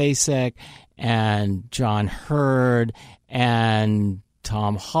Spacek and John Hurd and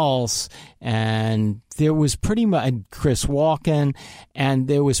Tom Hulse, and there was pretty much Chris Walken, and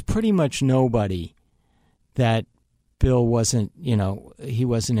there was pretty much nobody that Bill wasn't, he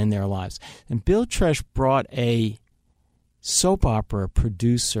wasn't in their lives. And Bill Tresh brought a soap opera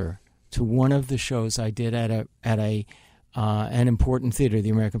producer to one of the shows I did at an important theater,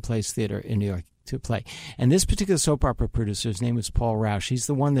 the American Place Theater in New York, to play. And this particular soap opera producer's name was Paul Rausch. He's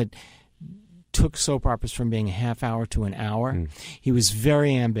the one that took soap operas from being a half hour to an hour. He was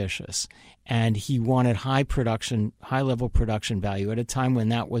very ambitious, and he wanted high-level production value at a time when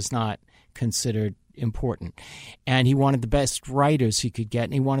that was not considered important. And he wanted the best writers he could get,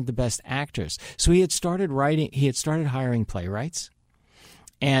 and he wanted the best actors. So he had started hiring playwrights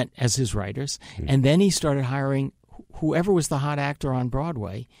and as his writers, and then he started hiring whoever was the hot actor on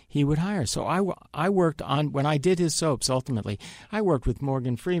Broadway, he would hire. So I worked on, when I did his soaps, ultimately, I worked with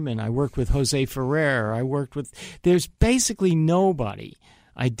Morgan Freeman, I worked with Jose Ferrer, there's basically nobody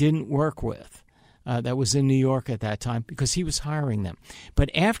I didn't work with that was in New York at that time, because he was hiring them. But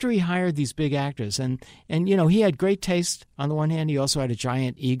after he hired these big actors, and he had great taste on the one hand, he also had a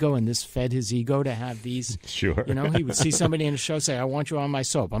giant ego, and this fed his ego to have these. Sure. He would see somebody in a show say, I want you on my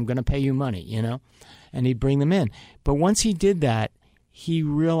soap, I'm going to pay you money, and he'd bring them in. But once he did that, he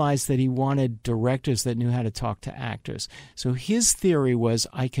realized that he wanted directors that knew how to talk to actors. So his theory was,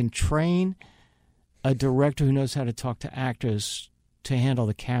 I can train a director who knows how to talk to actors to handle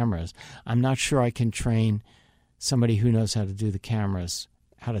the cameras. I'm not sure I can train somebody who knows how to do the cameras,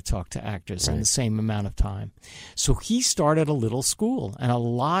 how to talk to actors in the same amount of time. So he started a little school, and a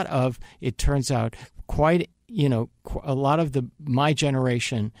lot of, it turns out, a lot of my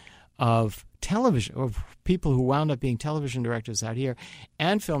generation of television, of people who wound up being television directors out here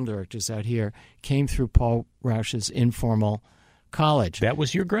and film directors out here, came through Paul Rausch's informal college. That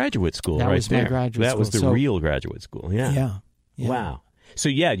was your graduate school, that right was there. My graduate that school. was the real graduate school. Yeah. Wow. So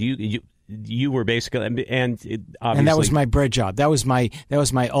you were basically, and obviously, and that was my bread job. That was my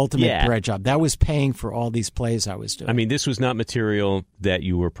ultimate bread job. That was paying for all these plays I was doing. I mean, this was not material that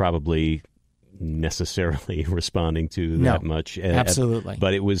you were probably necessarily responding to that much. Absolutely.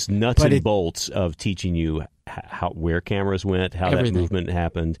 But it was nuts and bolts of teaching you where cameras went, how that movement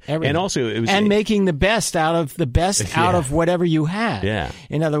happened. Everything. And also it was making the best out of of whatever you had. Yeah.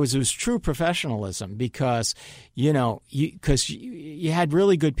 In other words, it was true professionalism, because you had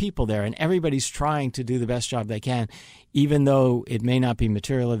really good people there, and everybody's trying to do the best job they can, even though it may not be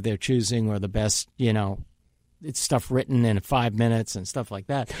material of their choosing or the best, it's stuff written in 5 minutes and stuff like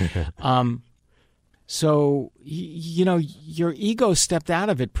that. So, your ego stepped out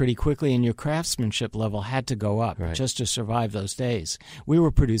of it pretty quickly, and your craftsmanship level had to go up just to survive those days. We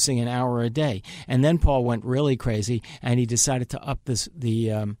were producing an hour a day. And then Paul went really crazy, and he decided to up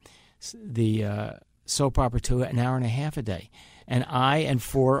the soap opera to an hour and a half a day. And I and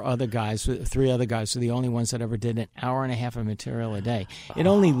three other guys were the only ones that ever did an hour and a half of material a day. It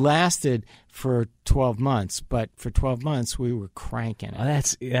only lasted for 12 months, but for 12 months we were cranking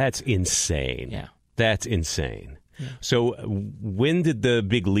it. That's insane. Yeah. That's insane. Yeah. So when did the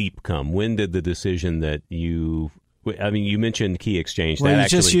big leap come? When did the decision that you mentioned key exchange. Well,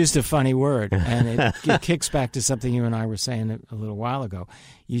 just used a funny word, and it kicks back to something you and I were saying a little while ago.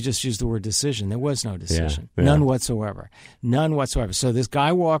 You just used the word decision. There was no decision. Yeah. None whatsoever. None whatsoever. So this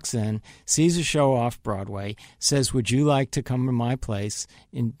guy walks in, sees a show off Broadway, says, would you like to come to my place?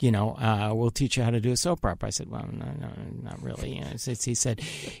 And, we'll teach you how to do a soap opera. I said, well, no, not really. He said,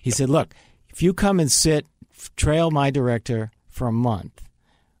 look, if you come and trail my director for a month,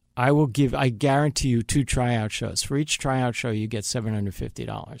 I guarantee you 2 tryout shows. For each tryout show, you get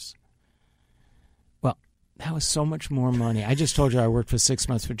 $750. Well, that was so much more money. I just told you I worked for 6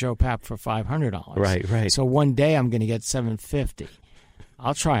 months for Joe Papp for $500. Right. So one day I'm going to get $750.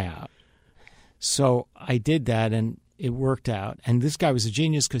 I'll try out. So I did that, and it worked out. And this guy was a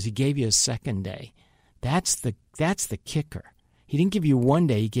genius because he gave you a second day. That's the kicker. He didn't give you 1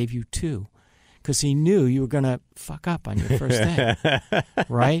 day. He gave you 2. Because he knew you were going to fuck up on your first day,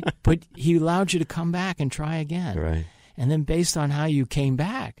 right? But he allowed you to come back and try again. Right. And then based on how you came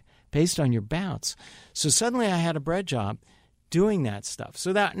back, based on your bounce. So suddenly I had a bread job doing that stuff.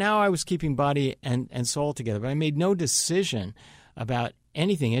 So that now I was keeping body and soul together. But I made no decision about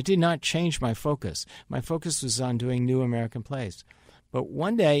anything. It did not change my focus. My focus was on doing new American plays. But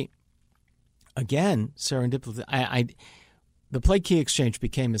one day, again, serendipitously, the play Key Exchange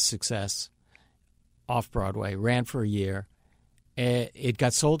became a success. Off-Broadway, ran for a year. It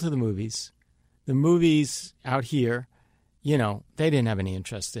got sold to the movies. The movies out here, they didn't have any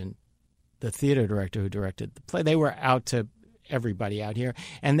interest in the theater director who directed the play. They were out to everybody out here,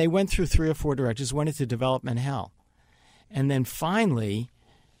 and they went through 3 or 4 directors, went into development hell. And then finally,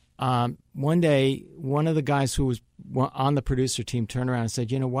 one day, one of the guys who was on the producer team turned around and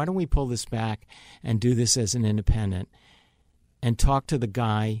said, why don't we pull this back and do this as an independent and talk to the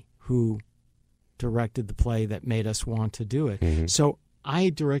guy who directed the play that made us want to do it. Mm-hmm. So I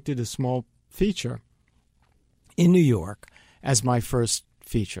directed a small feature in New York as my first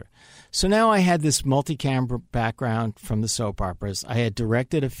feature. So now I had this multi-camera background from the soap operas. I had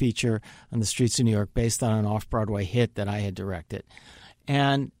directed a feature on the streets of New York based on an off-Broadway hit that I had directed.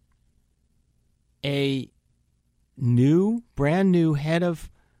 And a brand new head of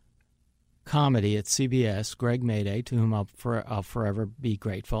comedy at CBS, Greg Mayday, to whom I'll forever be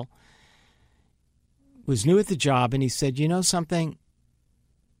grateful, was new at the job, and he said, something?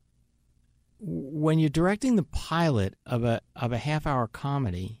 When you're directing the pilot of a half-hour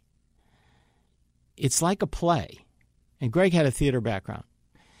comedy, it's like a play. And Greg had a theater background.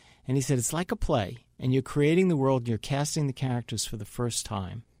 And he said, it's like a play, and you're creating the world, and you're casting the characters for the first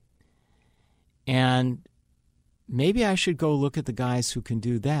time. And maybe I should go look at the guys who can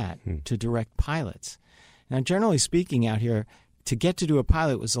do that to direct pilots. Now, generally speaking out here, to get to do a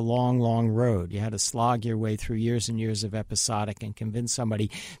pilot was a long, long road. You had to slog your way through years and years of episodic and convince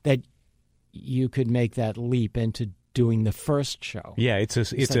somebody that you could make that leap into doing the first show. Yeah, it's a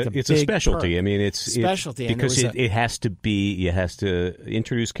specialty. I mean, it's specialty because it has to be. You has to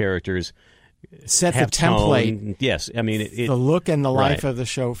introduce characters, set the template. Tone. Yes, I mean the look and the life of the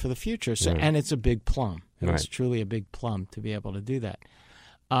show for the future. So, and it's a big plum. It's truly a big plum to be able to do that.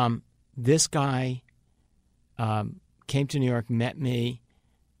 This guy came to New York, met me,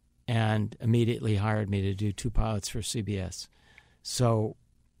 and immediately hired me to do 2 pilots for CBS. So,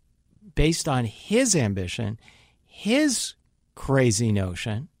 based on his ambition, his crazy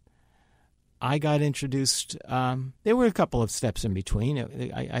notion, I got introduced. There were a couple of steps in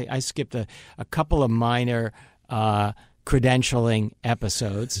between. I skipped a couple of minor credentialing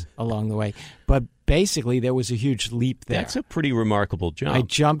episodes along the way. But basically, there was a huge leap there. That's a pretty remarkable jump. I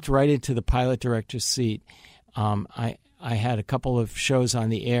jumped right into the pilot director's seat. I had a couple of shows on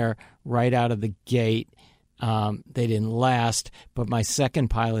the air right out of the gate. They didn't last, but my second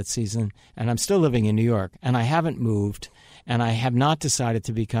pilot season, and I'm still living in New York, and I haven't moved, and I have not decided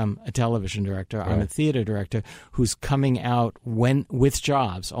to become a television director. Right. I'm a theater director who's coming out with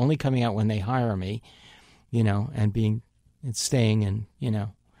jobs, only coming out when they hire me, and staying in,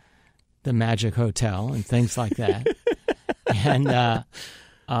 the Magic Hotel and things like that. And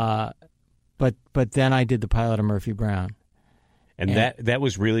but then I did the pilot of Murphy Brown, and that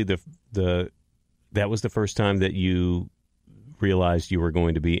was really that was the first time that you realized you were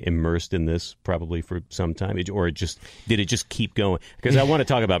going to be immersed in this, probably for some time, or did it just keep going? Because I want to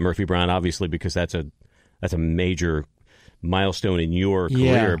talk about Murphy Brown, obviously, because that's a major milestone in your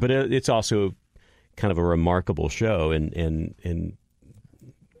career, but it's also kind of a remarkable show and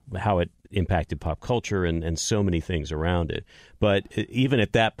how it impacted pop culture and so many things around it. But even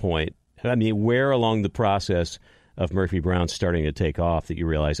at that point, I mean, where along the process of Murphy Brown starting to take off that you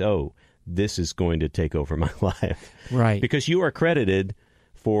realize, this is going to take over my life. Right. Because you are credited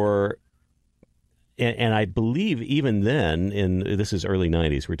for, and I believe even then, this is early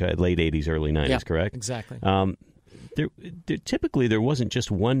 90s, late 80s, early 90s, correct? Exactly. Typically, there wasn't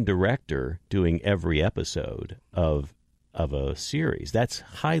just one director doing every episode of a series. That's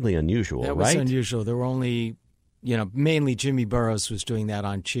highly unusual, That was unusual. There were only, mainly Jimmy Burrows was doing that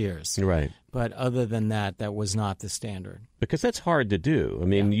on Cheers. Right. But other than that, that was not the standard. Because that's hard to do. I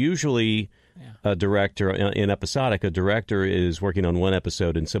mean, usually a director, in episodic, a director is working on one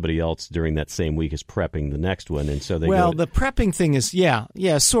episode and somebody else during that same week is prepping the next one. And so the prepping thing is,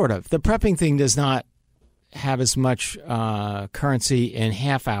 sort of. The prepping thing does not have as much currency in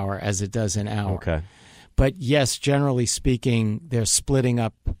half hour as it does in hour. Okay. But yes, generally speaking, they're splitting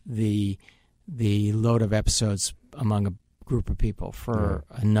up the load of episodes among a group of people for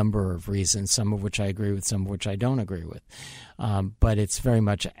a number of reasons, some of which I agree with, some of which I don't agree with. But it's very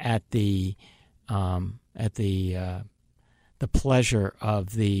much at the pleasure of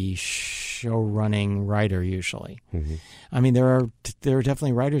the show-running writer usually. Mm-hmm. I mean, there are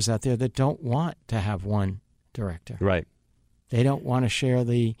definitely writers out there that don't want to have one director. Right. They don't want to share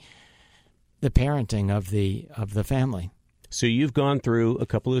the parenting of the family. So you've gone through a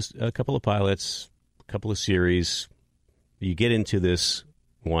couple of pilots, a couple of series. You get into this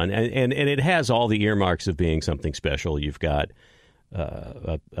one, and it has all the earmarks of being something special. You've got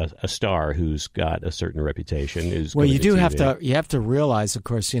a star who's got a certain reputation is well, going you to do TV. have to realize, of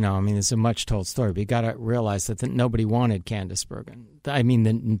course, it's a much told story, but you got to realize that nobody wanted Candice Bergen. I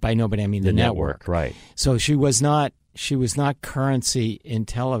mean, by nobody I mean the network, right? So she was not currency in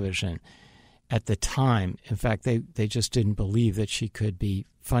television at the time. In fact, they just didn't believe that she could be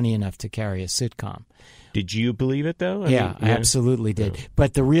funny enough to carry a sitcom. Did you believe it though? I absolutely did. Yeah.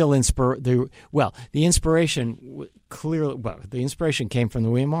 But the real the inspiration the inspiration came from the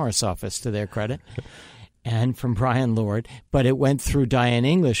William Morris office, to their credit, and from Brian Lord. But it went through Diane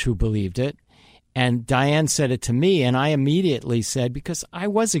English, who believed it, and Diane said it to me, and I immediately said, because I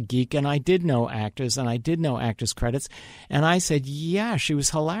was a geek and I did know actors and I did know actors' credits, and I said, yeah, she was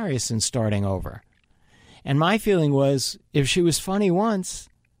hilarious in Starting Over. And my feeling was, if she was funny once,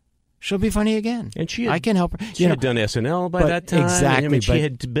 she'll be funny again. And I can help her. She had done SNL by that time. Exactly. I mean, she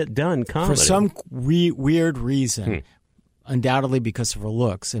had done comedy. For some weird reason, undoubtedly because of her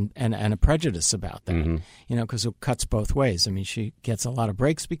looks and a prejudice about that, because it cuts both ways. I mean, she gets a lot of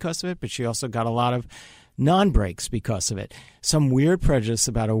breaks because of it, but she also got a lot of non-breaks because of it. Some weird prejudice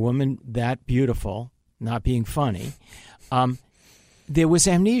about a woman that beautiful not being funny. There was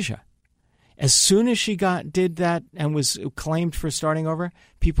amnesia. As soon as she did that and was claimed for Starting Over,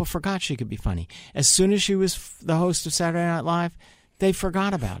 people forgot she could be funny. As soon as she was the host of Saturday Night Live, they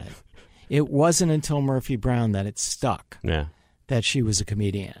forgot about it. It wasn't until Murphy Brown that it stuck, that she was a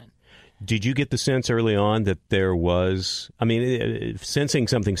comedian. Did you get the sense early on that there was, sensing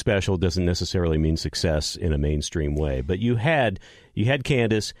something special doesn't necessarily mean success in a mainstream way, but you had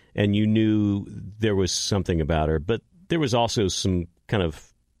Candice and you knew there was something about her, but there was also some kind of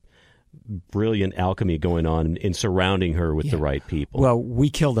brilliant alchemy going on in surrounding her with the right people. Well, we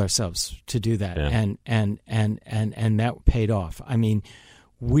killed ourselves to do that, and that paid off. I mean,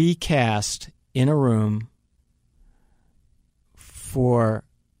 we cast in a room for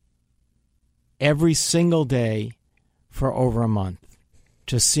every single day for over a month,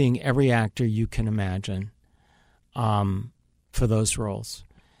 just seeing every actor you can imagine for those roles.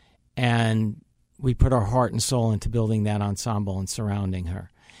 And we put our heart and soul into building that ensemble and surrounding her.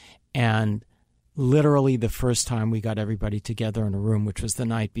 And literally the first time we got everybody together in a room, which was the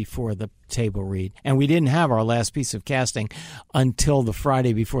night before the table read, and we didn't have our last piece of casting until the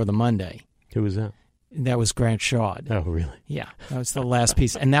Friday before the Monday. Who was that? That was Grant Shaw. Oh, really? Yeah, that was the last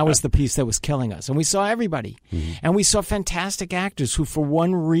piece. And that was the piece that was killing us. And we saw everybody. Mm-hmm. And we saw fantastic actors who, for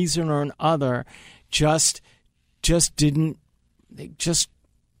one reason or another, just didn't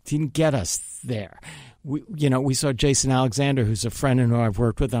get us there. We saw Jason Alexander, who's a friend and who I've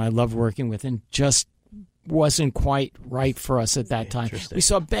worked with and I love working with, and just wasn't quite right for us at that time. We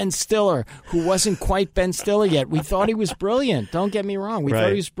saw Ben Stiller, who wasn't quite Ben Stiller yet. We thought he was brilliant. Don't get me wrong. We thought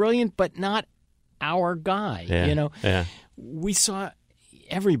he was brilliant, but not our guy. Yeah. We saw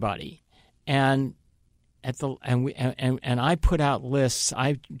everybody, and I put out lists.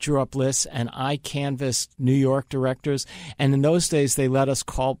 I drew up lists, and I canvassed New York directors. And in those days, they let us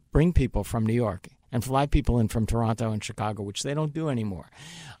bring people from New York and fly people in from Toronto and Chicago, which they don't do anymore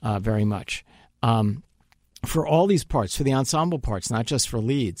very much. For all these parts, for the ensemble parts, not just for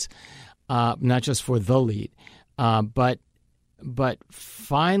leads, not just for the lead. But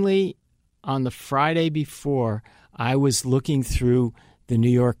finally, on the Friday before, I was looking through the New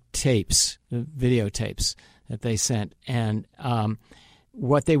York tapes, the videotapes that they sent. And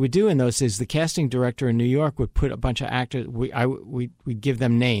what they would do in those is the casting director in New York would put a bunch of actors, we'd give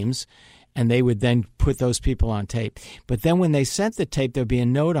them names, and they would then put those people on tape. But then when they sent the tape, there'd be a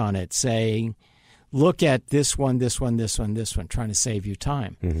note on it saying, look at this one, trying to save you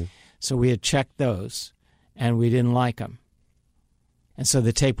time. Mm-hmm. So we had checked those, and we didn't like them. And so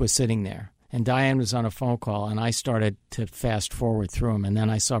the tape was sitting there. And Diane was on a phone call, and I started to fast forward through them. And then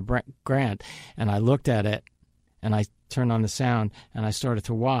I saw Grant, and I looked at it, and I turned on the sound, and I started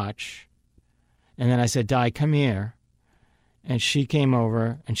to watch. And then I said, Di, come here. And she came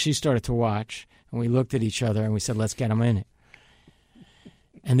over, and she started to watch. And we looked at each other, and we said, let's get them in it.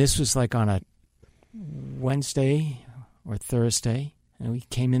 And this was like on a Wednesday or Thursday. And we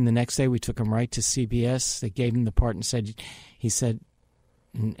came in the next day. We took him right to CBS. They gave him the part and he said,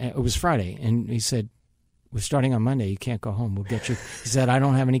 it was Friday, and he said, we're starting on Monday. You can't go home. We'll get you. He said, I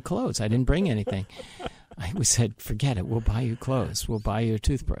don't have any clothes. I didn't bring anything. We said, forget it. We'll buy you clothes. We'll buy you a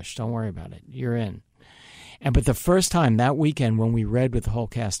toothbrush. Don't worry about it. You're in. But the first time that weekend when we read with the whole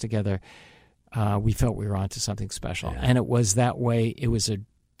cast together, we felt we were onto something special. Yeah. And it was that way. It was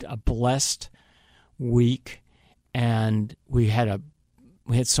a blessed week, and we had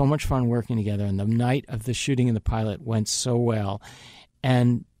so much fun working together. And the night of the shooting of the pilot went so well.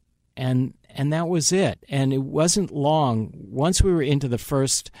 And and that was it. And it wasn't long. Once we were into the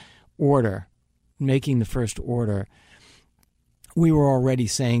first order, making the first order, we were already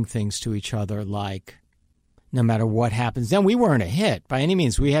saying things to each other like, no matter what happens. Then we weren't a hit by any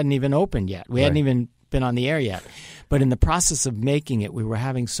means. We hadn't even opened yet. We hadn't even been on the air yet. But in the process of making it, we were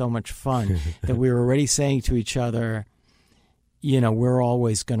having so much fun that we were already saying to each other, we're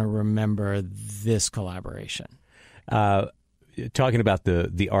always going to remember this collaboration. Talking about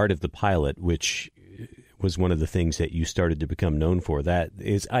the art of the pilot, which was one of the things that you started to become known for. That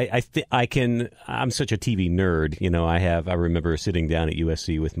is, I'm such a TV nerd. I remember sitting down at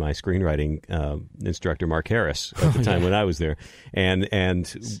USC with my screenwriting instructor, Mark Harris, at the time when I was there. And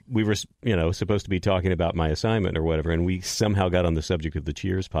we were, supposed to be talking about my assignment or whatever. And we somehow got on the subject of the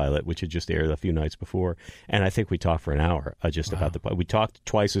Cheers pilot, which had just aired a few nights before. And I think we talked for an hour just about the pilot. We talked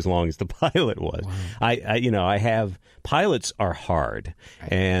twice as long as the pilot was. Wow. Pilots are hard.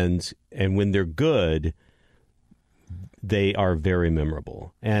 Right. And when they're good, they are very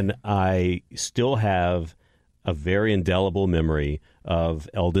memorable. And I still have a very indelible memory of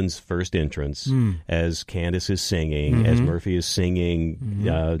Eldon's first entrance as Candace is singing, as Murphy is singing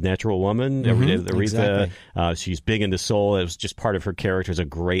Natural Woman, Aretha. Exactly. She's big into soul. It was just part of her character. It's a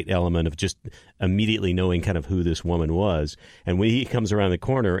great element of just immediately knowing kind of who this woman was. And when he comes around the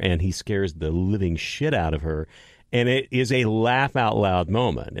corner and he scares the living shit out of her, and it is a laugh-out-loud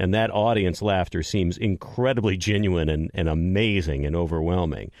moment, and that audience laughter seems incredibly genuine and amazing and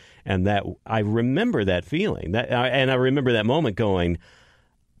overwhelming. And that I remember that feeling, and I remember that moment going,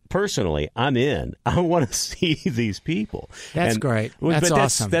 personally, I'm in. I want to see these people. That's great. That's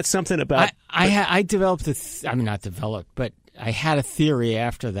awesome. That's something about. I developed not developed, but I had a theory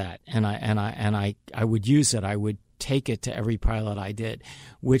after that, and I would use it. I would take it to every pilot I did,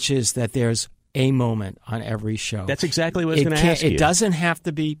 which is that there's a moment on every show. That's exactly what I was going to ask you. It doesn't have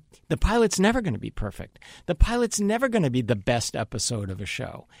to be. The pilot's never going to be perfect. The pilot's never going to be the best episode of a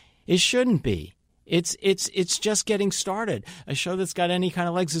show. It shouldn't be. It's just getting started. A show that's got any kind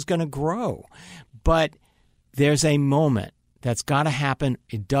of legs is going to grow. But there's a moment that's got to happen.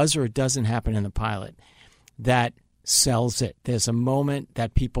 It does or it doesn't happen in the pilot that sells it. There's a moment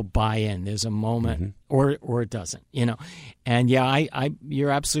that people buy in. There's a moment, or it doesn't, And you're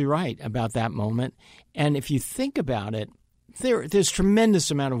absolutely right about that moment. And if you think about it, there's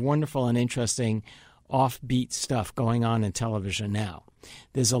tremendous amount of wonderful and interesting offbeat stuff going on in television now.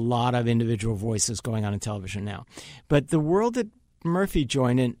 There's a lot of individual voices going on in television now. But the world that Murphy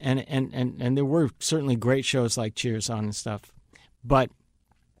joined in, and there were certainly great shows like Cheers on and stuff. But,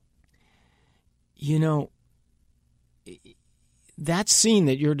 that scene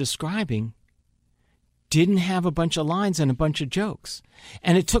that you're describing didn't have a bunch of lines and a bunch of jokes.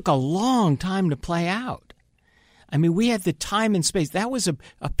 And it took a long time to play out. I mean, we had the time and space. That was a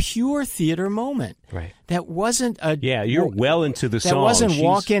pure theater moment. Right. That wasn't a... Yeah, you're well into the song. That wasn't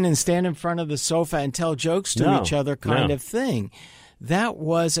walk in and stand in front of the sofa and tell jokes to each other kind of thing. That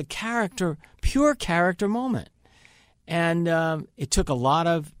was a pure character moment. And it took a lot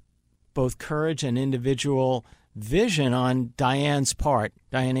of both courage and individual vision on Diane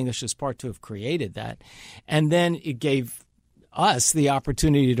English's part, to have created that. And then it gave us the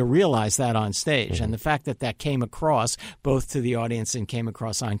opportunity to realize that on stage. And the fact that came across both to the audience and came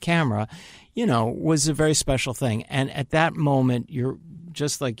across on camera, was a very special thing. And at that moment, you're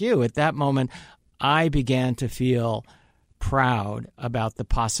just like you, at that moment, I began to feel proud about the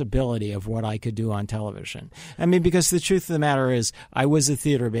possibility of what I could do on television. I mean, because the truth of the matter is, I was a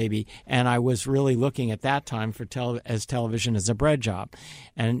theater baby, and I was really looking at that time for television as a bread job.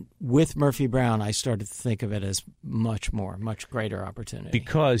 And with Murphy Brown, I started to think of it as much greater opportunity.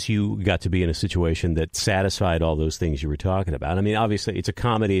 Because you got to be in a situation that satisfied all those things you were talking about. I mean, obviously, it's a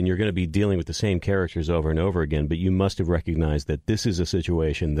comedy, and you're going to be dealing with the same characters over and over again, but you must have recognized that this is a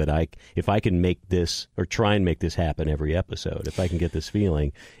situation that if I can make this, or try and make this happen every episode, if I can get this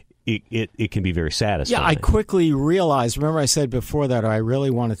feeling, it can be very satisfying. Yeah, I quickly realized, remember I said before that I really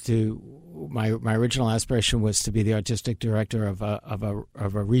wanted to, my original aspiration was to be the artistic director of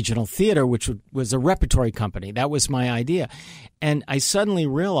a regional theater, which was a repertory company. That was my idea. And I suddenly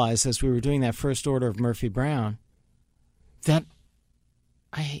realized, as we were doing that first order of Murphy Brown, that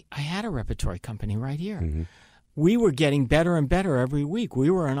I had a repertory company right here. Mm-hmm. We were getting better and better every week. We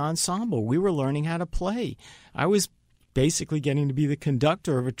were an ensemble. We were learning how to play. I was basically getting to be the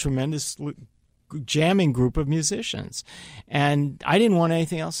conductor of a tremendous jamming group of musicians. And I didn't want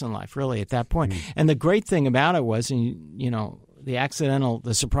anything else in life, really, at that point. Mm-hmm. And the great thing about it was, the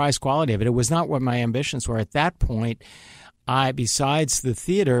surprise quality of it, it was not what my ambitions were. At that point, besides the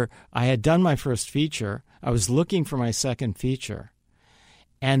theater, I had done my first feature. I was looking for my second feature.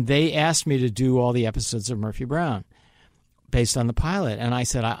 And they asked me to do all the episodes of Murphy Brown based on the pilot. And I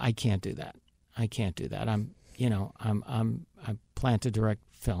said, I can't do that. I can't do that. I plan to direct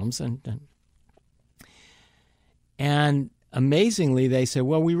films. And amazingly, they said,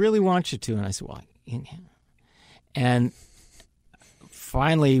 well, we really want you to. And I said, well, and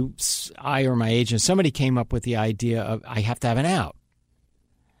finally, I or my agent, somebody came up with the idea of I have to have an out.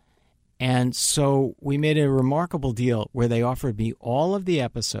 And so we made a remarkable deal where they offered me all of the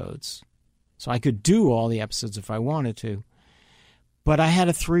episodes, so I could do all the episodes if I wanted to, but I had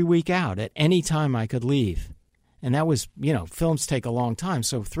a 3-week out. At any time I could leave. And that was, films take a long time,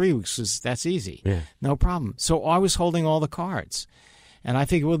 so 3 weeks, that's easy. Yeah. No problem. So I was holding all the cards. And I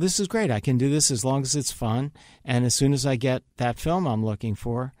figured, well, this is great. I can do this as long as it's fun. And as soon as I get that film I'm looking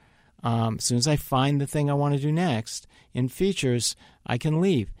for, as soon as I find the thing I want to do next in features, I can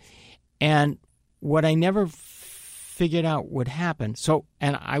leave. And what I never figured out would happen.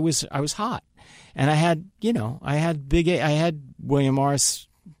 And I was hot, and I had William Morris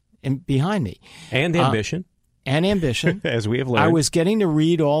behind me, and ambition, as we have learned. I was getting to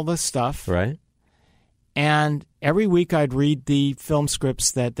read all the stuff, right? And every week I'd read the film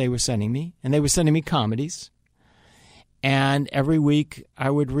scripts that they were sending me, and they were sending me comedies. And every week I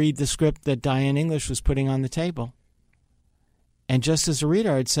would read the script that Diane English was putting on the table. And just as a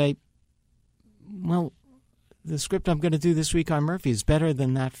reader, I'd say, well, the script I'm going to do this week on Murphy is better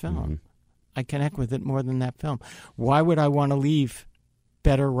than that film. Mm-hmm. I connect with it more than that film. Why would I want to leave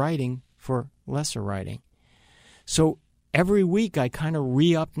better writing for lesser writing? So every week I kind of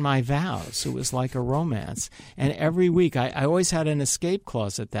re-upped my vows. It was like a romance. And every week I always had an escape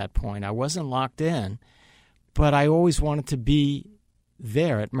clause at that point. I wasn't locked in, but I always wanted to be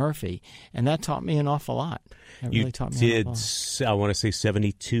there at Murphy. And that taught me an awful lot. It really taught me an awful lot. I want to say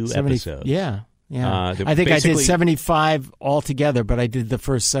 72 episodes. Yeah. Yeah, I think I did 75 altogether, but I did the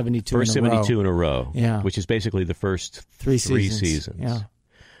first 72 in a row. Yeah. Which is basically the first three seasons. Yeah.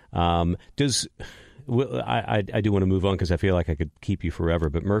 I do want to move on because I feel like I could keep you forever,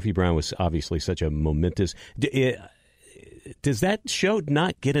 but Murphy Brown was obviously such a momentous... Does that show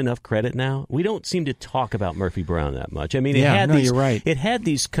not get enough credit now? We don't seem to talk about Murphy Brown that much. I mean, you're right. It had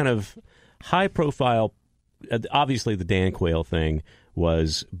these kind of high-profile... obviously, the Dan Quayle thing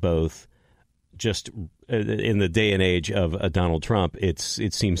was both... just in the day and age of Donald Trump, it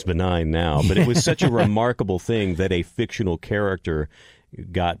seems benign now, but it was such a remarkable thing that a fictional character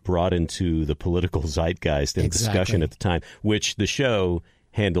got brought into the political zeitgeist and discussion at the time, which the show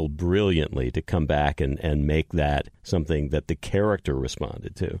handled brilliantly to come back and make that something that the character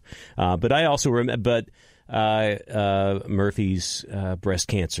responded to. But I also remember... Murphy's breast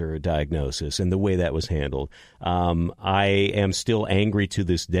cancer diagnosis and the way that was handled. I am still angry to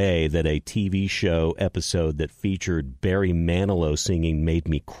this day that a TV show episode that featured Barry Manilow singing made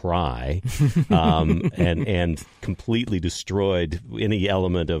me cry and completely destroyed any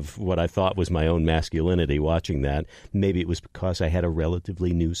element of what I thought was my own masculinity watching that. Maybe it was because I had a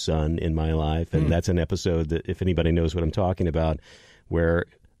relatively new son in my life, and that's an episode that, if anybody knows what I'm talking about, where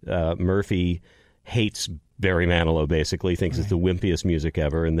Murphy hates Barry Manilow, basically, thinks it's the wimpiest music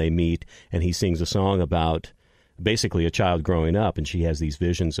ever, and they meet, and he sings a song about basically a child growing up, and she has these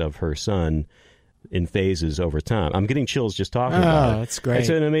visions of her son in phases over time. I'm getting chills just talking about it. That's great.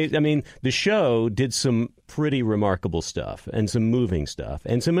 I mean, the show did some pretty remarkable stuff, and some moving stuff,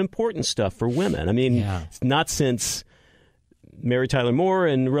 and some important stuff for women. I mean, not since... Mary Tyler Moore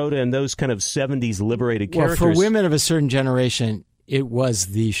and Rhoda and those kind of 70s liberated characters. Well, for women of a certain generation... it was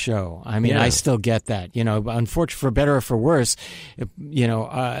the show. I mean, I still get that. Unfortunately, for better or for worse,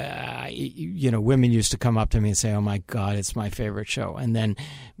 women used to come up to me and say, "Oh my God, it's my favorite show." And then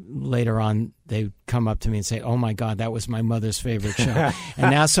later on, they come up to me and say, "Oh my God, that was my mother's favorite show."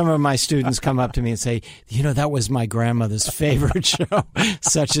 And now some of my students come up to me and say, "That was my grandmother's favorite show."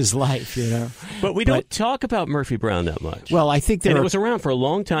 Such is life, But we don't talk about Murphy Brown that much. Well, I think it was around for a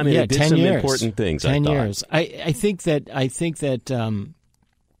long time, and it did some important things. 10 years. I think that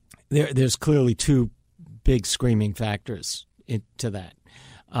there's clearly two big screaming factors to that.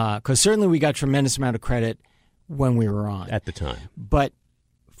 Because certainly we got tremendous amount of credit when we were on. At the time. But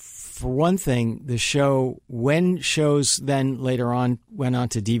for one thing, the show, when shows then later on went on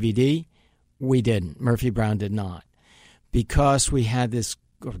to DVD, we didn't. Murphy Brown did not. Because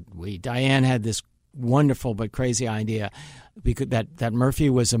Diane had this wonderful but crazy idea because that Murphy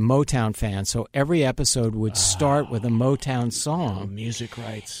was a Motown fan, so every episode would start with a Motown song. Music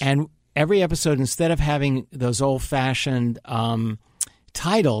rights. And every episode, instead of having those old-fashioned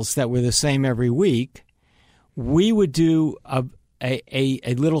titles that were the same every week, we would do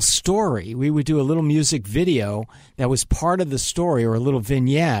a little story. We would do a little music video that was part of the story, or a little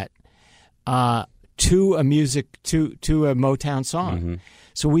vignette to a Motown song. Mm-hmm.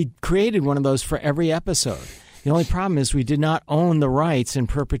 So we created one of those for every episode. The only problem is we did not own the rights in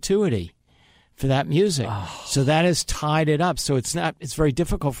perpetuity for that music. Oh. So that has tied it up. So it's very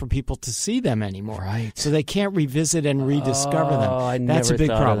difficult for people to see them anymore. Right. So they can't revisit and rediscover them. That's a big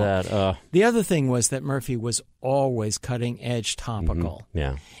problem. The other thing was that Murphy was always cutting edge topical. Mm-hmm.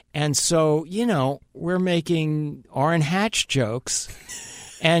 Yeah. And so, we're making Orrin Hatch jokes.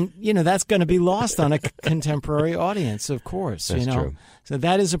 And, that's going to be lost on a contemporary audience, of course. That's true. So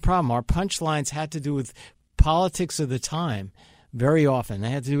that is a problem. Our punchlines had to do with politics of the time very often. They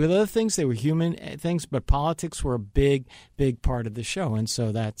had to do with other things. They were human things, but politics were a big, big part of the show. And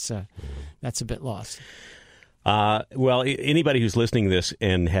so that's a bit lost. Well, anybody who's listening to this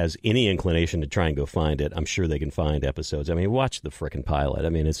and has any inclination to try and go find it, I'm sure they can find episodes. I mean, watch the frickin' pilot. I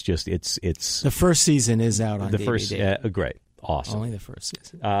mean, it's the first season is out on DVD. Great. Awesome. Only the first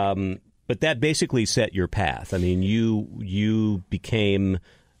season. But that basically set your path. I mean, you became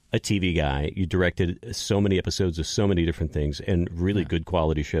a TV guy. You directed so many episodes of so many different things and really good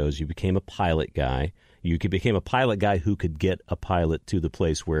quality shows. You became a pilot guy. You became a pilot guy who could get a pilot to the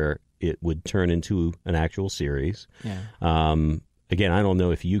place where it would turn into an actual series. Yeah. Again, I don't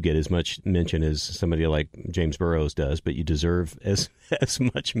know if you get as much mention as somebody like James Burrows does, but you deserve as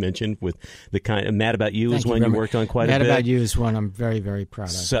much mention with the kind of Mad About You is one you worked on quite a bit. Mad About You is one I'm very, very proud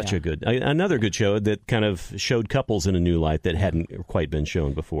of. Another good show that kind of showed couples in a new light that hadn't quite been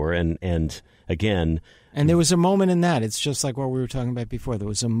shown before. And again... And there was a moment in that. It's just like what we were talking about before. There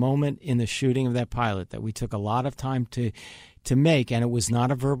was a moment in the shooting of that pilot that we took a lot of time to make, and it was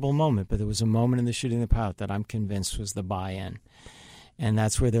not a verbal moment, but there was a moment in the shooting of the pilot that I'm convinced was the buy-in. And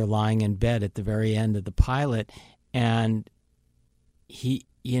that's where they're lying in bed at the very end of the pilot, and he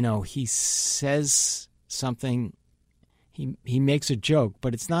says something. He makes a joke,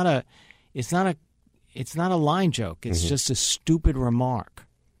 but it's not a line joke. It's just a stupid remark.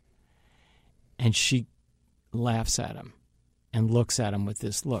 And she laughs at him and looks at him with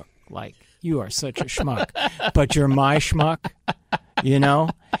this look like, you are such a schmuck, but you're my schmuck,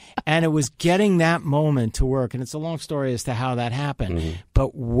 And it was getting that moment to work. And it's a long story as to how that happened. Mm-hmm.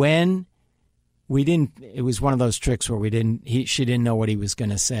 But when it was one of those tricks where she didn't know what he was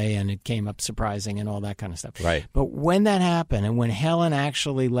going to say, and it came up surprising and all that kind of stuff. Right. But when that happened, and when Helen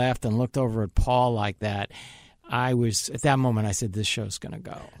actually left and looked over at Paul like that, at that moment, I said, this show's going to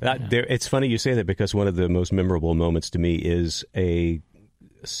go. It's funny you say that, because one of the most memorable moments to me is a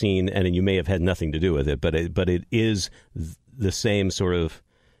scene, and you may have had nothing to do with it, but it is the same sort of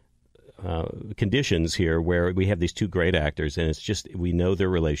conditions here, where we have these two great actors, and it's just, we know their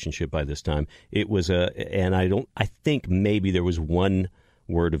relationship by this time. It was I think maybe there was one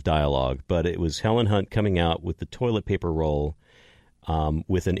word of dialogue, but it was Helen Hunt coming out with the toilet paper roll,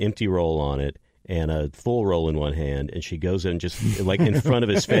 with an empty roll on it, and a full roll in one hand, and she goes in just like in front of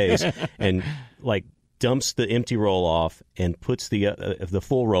his face and like dumps the empty roll off and puts the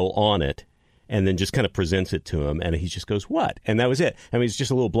full roll on it, and then just kind of presents it to him, and he just goes, "What?" And that was it. I mean, it's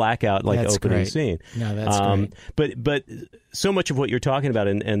just a little blackout that's opening great. Scene. No, that's great. But so much of what you're talking about,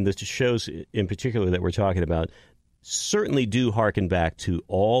 and the shows in particular that we're talking about, certainly do harken back to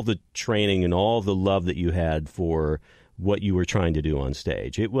all the training and all the love that you had for what you were trying to do on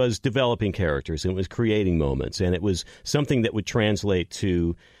stage. It was developing characters, and it was creating moments, and it was something that would translate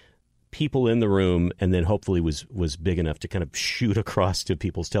to people in the room, and then hopefully was big enough to kind of shoot across to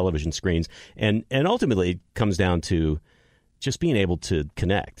people's television screens. And ultimately it comes down to just being able to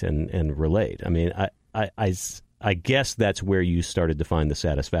connect and relate. I mean, I guess that's where you started to find the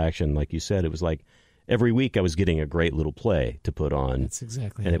satisfaction. Like you said, it was like every week I was getting a great little play to put on. That's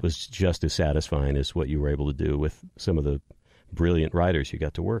exactly and it was just as satisfying as what you were able to do with some of the brilliant writers you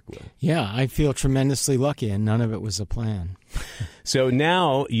got to work with. Yeah, I feel tremendously lucky, and none of it was a plan. So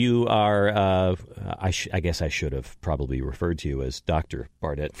now you are, I guess I should have probably referred to you as Dr.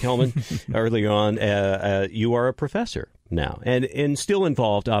 Bardette Kelman early on. You are a professor now, and still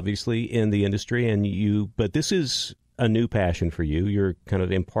involved, obviously, in the industry. But this is a new passion for you. You're kind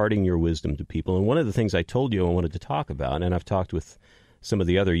of imparting your wisdom to people. And one of the things I told you I wanted to talk about, and I've talked with some of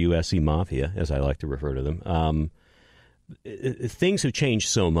the other USC Mafia, as I like to refer to them, things have changed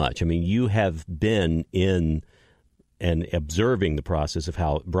so much. I mean, you have been in and observing the process of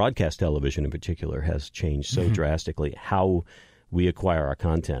how broadcast television in particular has changed so drastically, how we acquire our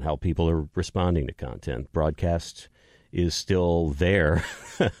content, how people are responding to content. Broadcast is still there,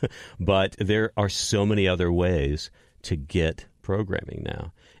 but there are so many other ways to get programming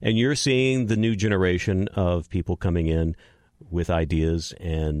now. And you're seeing the new generation of people coming in with ideas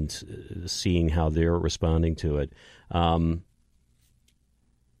and seeing how they're responding to it.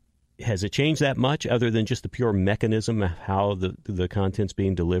 Has it changed that much other than just the pure mechanism of how the content's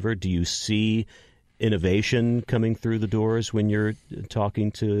being delivered? Do you see innovation coming through the doors when you're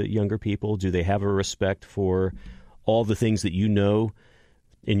talking to younger people? Do they have a respect for all the things that you know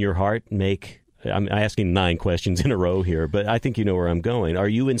in your heart I'm asking 9 questions in a row here, but I think you know where I'm going. Are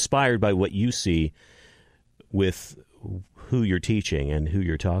you inspired by what you see with who you're teaching and who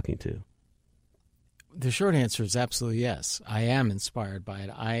you're talking to? The short answer is absolutely yes. I am inspired by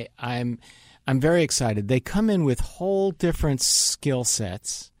it. I'm very excited. They come in with whole different skill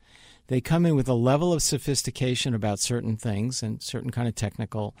sets. They come in with a level of sophistication about certain things and certain kind of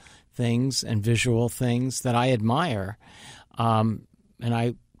technical things and visual things that I admire, and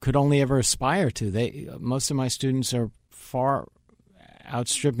I could only ever aspire to. Most of my students are far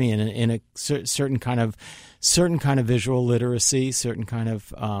outstrip me in a certain kind of visual literacy, certain kind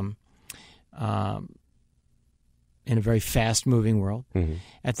of in a very fast-moving world. Mm-hmm.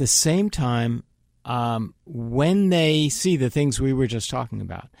 At the same time, when they see the things we were just talking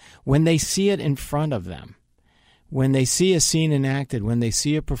about, when they see it in front of them, when they see a scene enacted, when they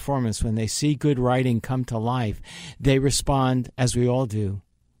see a performance, when they see good writing come to life, they respond, as we all do,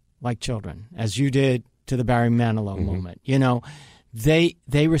 like children, as you did to the Barry Manilow mm-hmm. moment. You know, they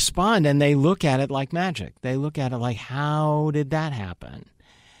respond and they look at it like magic. They look at it like, how did that happen?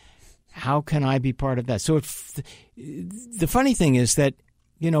 How can I be part of that? So the funny thing is that,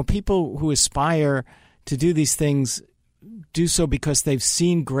 you know, people who aspire to do these things do so because they've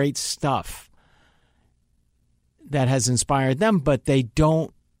seen great stuff that has inspired them, but they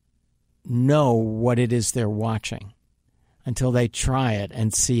don't know what it is they're watching until they try it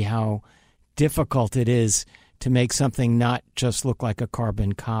and see how difficult it is to make something not just look like a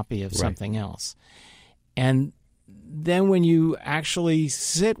carbon copy of something else. And then when you actually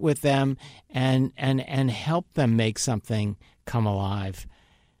sit with them and help them make something come alive,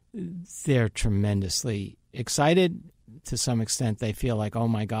 they're tremendously excited. To some extent, they feel like, oh,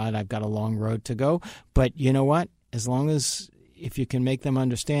 my God, I've got a long road to go. But you know what? As long as if you can make them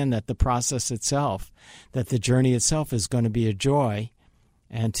understand that the process itself, that the journey itself is going to be a joy,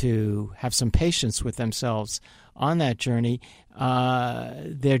 and to have some patience with themselves on that journey,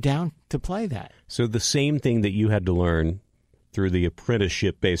 they're down to play that. So the same thing that you had to learn through the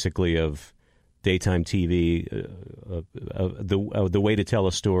apprenticeship, basically, of daytime TV, the way to tell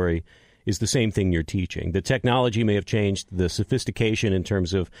a story, is the same thing you're teaching. The technology may have changed, the sophistication in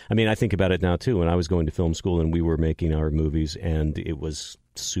terms of, I mean, I think about it now, too. When I was going to film school and we were making our movies, and it was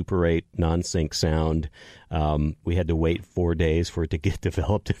Super 8 non-sync sound. We had to wait 4 days for it to get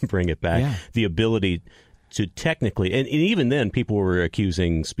developed and bring it back. Yeah. The ability to technically, and even then, people were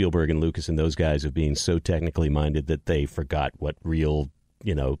accusing Spielberg and Lucas and those guys of being so technically minded that they forgot what real,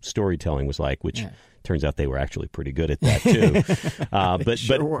 storytelling was like, which turns out they were actually pretty good at that too.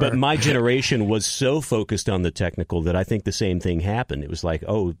 But my generation was so focused on the technical that I think the same thing happened. It was like,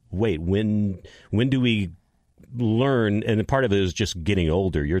 oh, wait, when do we learn? And part of it is just getting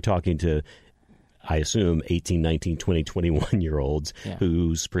older. You're talking to, I assume, 18, 19, 20, 21-year-olds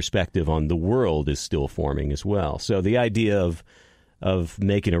whose perspective on the world is still forming as well. So the idea of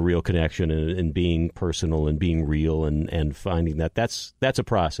making a real connection and being personal and being real and finding that's a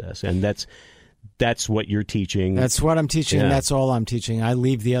process. And that's what you're teaching. That's what I'm teaching. Yeah. That's all I'm teaching. I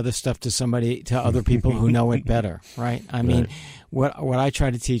leave the other stuff to other people who know it better, right? I mean, what I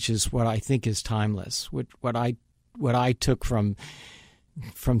try to teach is what I think is timeless. What I took from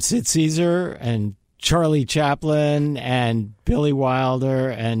Sid Caesar and Charlie Chaplin and Billy Wilder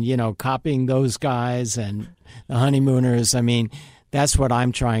and, copying those guys and the Honeymooners. I mean, that's what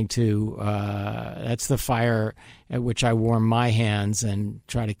I'm trying to, that's the fire at which I warm my hands and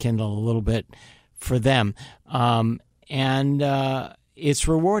try to kindle a little bit for them. And it's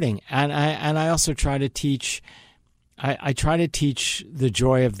rewarding. And I also try to teach, I try to teach the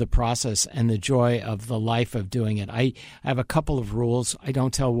joy of the process and the joy of the life of doing it. I have a couple of rules. I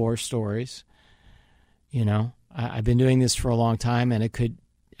don't tell war stories. I've been doing this for a long time, and I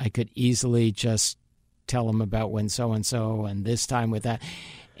could easily just tell them about when so-and-so and this time with that.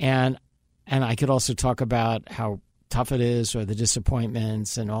 And I could also talk about how tough it is or the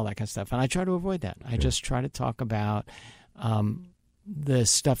disappointments and all that kind of stuff. And I try to avoid that. I just try to talk about the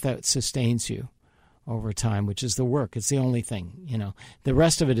stuff that sustains you over time, which is the work. It's the only thing, The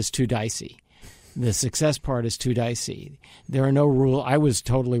rest of it is too dicey. The success part is too dicey. There are no rules. I was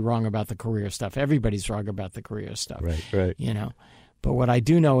totally wrong about the career stuff. Everybody's wrong about the career stuff. Right. But what I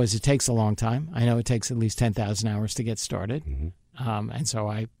do know is it takes a long time. I know it takes at least 10,000 hours to get started. Mm-hmm. And so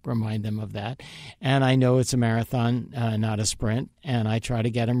I remind them of that. And I know it's a marathon, not a sprint. And I try to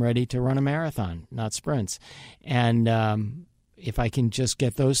get them ready to run a marathon, not sprints. And if I can just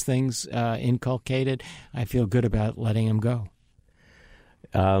get those things inculcated, I feel good about letting them go.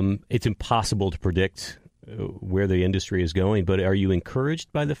 It's impossible to predict where the industry is going, but are you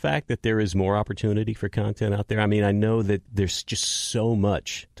encouraged by the fact that there is more opportunity for content out there? I mean, I know that there's just so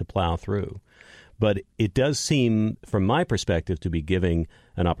much to plow through, but it does seem, from my perspective, to be giving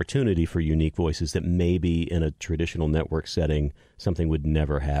an opportunity for unique voices that maybe in a traditional network setting, something would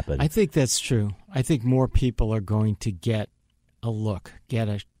never happen. I think that's true. I think more people are going to get a look, get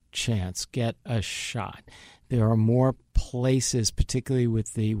a chance, get a shot. There are more places, particularly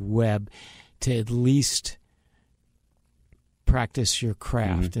with the web, to at least practice your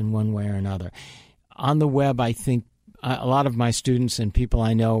craft in one way or another. On the web, I think a lot of my students and people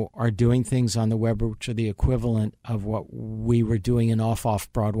I know are doing things on the web which are the equivalent of what we were doing in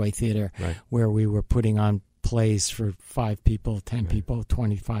off-Broadway theater, right, where we were putting on plays for 5 people, 10 people,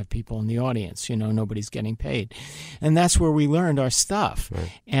 25 people in the audience. You know, nobody's getting paid. And that's where we learned our stuff.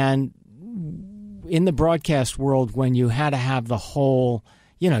 Right. And in the broadcast world, when you had to have the whole,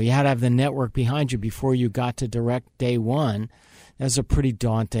 you had to have the network behind you before you got to direct day one, that was a pretty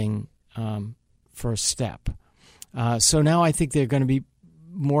daunting first step. So now I think there are going to be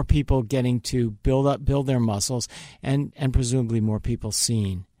more people getting to build their muscles, and presumably more people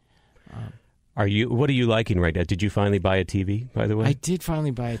seeing. What are you liking right now? Did you finally buy a TV, by the way? I did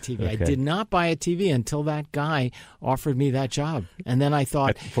finally buy a TV. Okay. I did not buy a TV until that guy offered me that job. And then I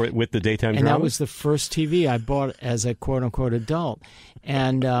thought... with the daytime And dramas? that was the first TV I bought as a quote-unquote adult.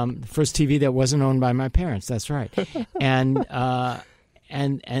 And the first TV that wasn't owned by my parents. That's right. And the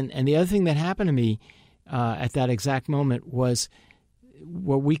other thing that happened to me at that exact moment was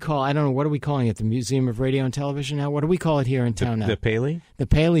what we call, I don't know, what are we calling it? The Museum of Radio and Television now? What do we call it here in town now? The Paley? The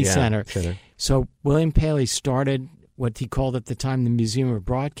Paley Center. So William Paley started what he called at the time the Museum of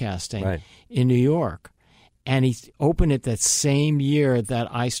Broadcasting in New York. And he opened it that same year that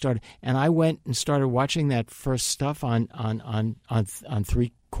I started. And I went and started watching that first stuff on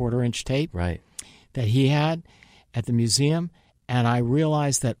 3/4-inch tape that he had at the museum. And I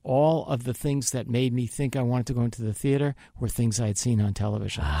realized that all of the things that made me think I wanted to go into the theater were things I had seen on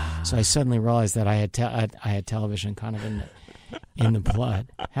television. So I suddenly realized that I had television kind of in the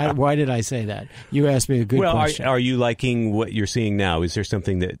blood. Why did I say that? You asked me a good question. Are you liking what you're seeing now? Is there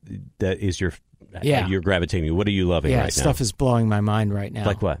something that is you're gravitating? What are you loving right now? Stuff is blowing my mind right now.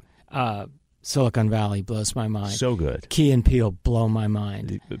 Like what? Silicon Valley blows my mind. So good. Key and Peele blow my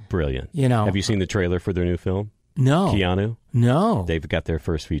mind. Brilliant. Have you seen the trailer for their new film? No. Keanu? No. They've got their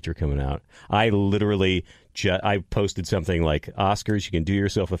first feature coming out. I literally I posted something like, Oscars, you can do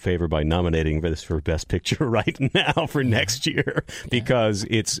yourself a favor by nominating this for Best Picture right now for next year, because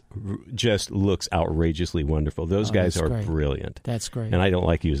it's just looks outrageously wonderful. Those guys are brilliant. That's great. And I don't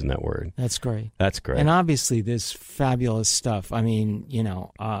like using that word. That's great. That's great. And obviously there's fabulous stuff. I mean, Amy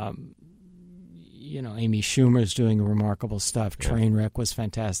Schumer's doing remarkable stuff. Trainwreck was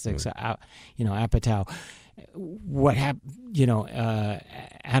fantastic. So, Apatow. What happened?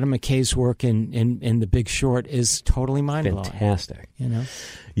 Adam McKay's work in The Big Short is totally mind-blowing. Fantastic.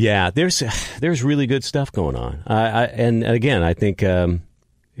 Yeah, there's really good stuff going on. And again, I think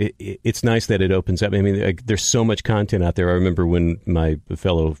it's nice that it opens up. I mean, there's so much content out there. I remember when my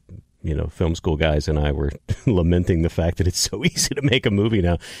fellow film school guys and I were lamenting the fact that it's so easy to make a movie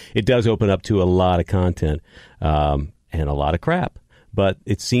now. It does open up to a lot of content and a lot of crap. But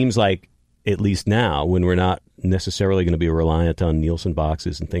it seems like, at least now, when we're not necessarily going to be reliant on Nielsen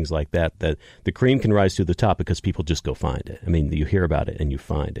boxes and things like that, that the cream can rise to the top because people just go find it. I mean, you hear about it and you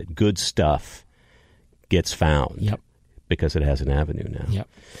find it. Good stuff gets found because it has an avenue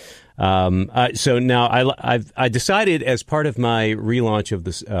now. So now I decided, as part of my relaunch of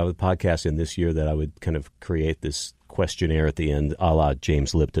this podcast in this year, that I would kind of create this questionnaire at the end, a la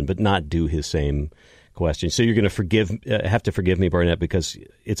James Lipton, but not do his same question. So you're going to have to forgive me, Barnett, because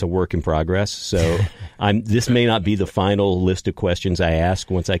it's a work in progress. So this may not be the final list of questions I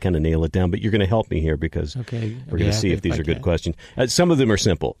ask once I kind of nail it down, but you're going to help me here because we're going to see if these are good questions. Some of them are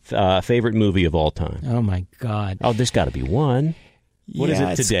simple. Favorite movie of all time? Oh, my God. Oh, there's got to be one. What is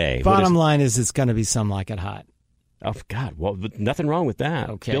it today? Bottom line is it's going to be Some Like It Hot. Oh God! Well, nothing wrong with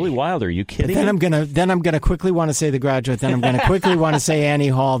that. Okay. Billy Wilder, are you kidding? Then I'm gonna quickly want to say The Graduate. Then I'm gonna quickly want to say Annie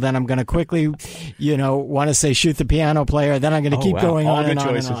Hall. Then I'm gonna quickly, want to say Shoot the Piano Player. Then I'm gonna keep going all on good and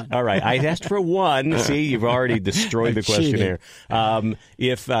choices. on and on. All right, I asked for one. See, you've already destroyed the questionnaire.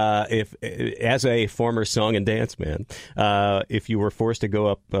 If as a former song and dance man, if you were forced to go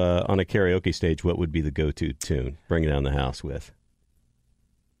up on a karaoke stage, what would be the go-to tune? Bring It Down the House with.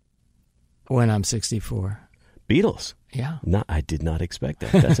 When I'm 64. Beatles. Yeah. No, I did not expect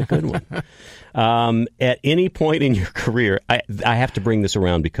that. That's a good one. At any point in your career, I have to bring this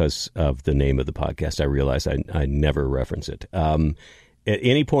around because of the name of the podcast. I realize I never reference it. At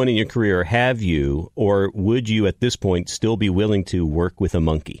any point in your career, have you or would you at this point still be willing to work with a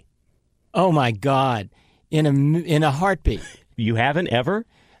monkey? Oh, my God. In a heartbeat. You haven't ever?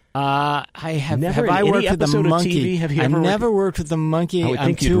 I have. Never have I in worked any with a episode of monkey? TV have you I ever never worked with a monkey. I would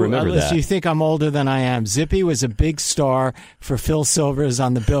think you'd remember that. You think I'm older than I am. Zippy was a big star for Phil Silvers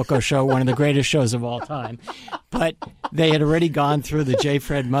on the Bilko Show, one of the greatest shows of all time. But they had already gone through the J.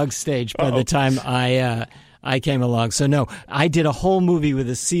 Fred Muggs stage by the time I came along. So, no, I did a whole movie with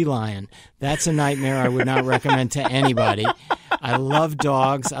a sea lion. That's a nightmare I would not recommend to anybody. I love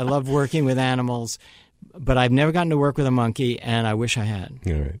dogs. I love working with animals. But I've never gotten to work with a monkey, and I wish I had.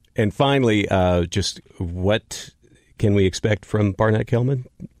 All right. And finally, just what can we expect from Barnett Kellman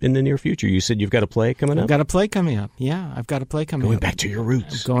in the near future? You said you've got a play coming up? I've got a play coming up. Yeah, I've got a play coming up. Going back to your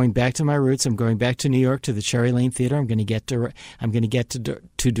roots. I'm going back to my roots. I'm going back to New York to the Cherry Lane Theater. I'm going to get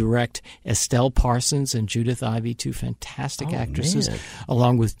to direct Estelle Parsons and Judith Ivey, two fantastic actresses,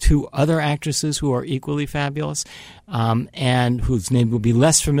 along with two other actresses who are equally fabulous, and whose name will be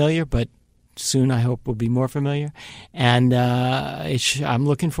less familiar, but soon I hope will be more familiar. And I'm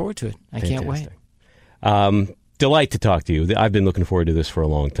looking forward to it. I can't wait. Delight to talk to you. I've been looking forward to this for a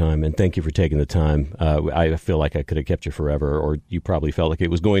long time, and thank you for taking the time. I feel like I could have kept you forever, or you probably felt like it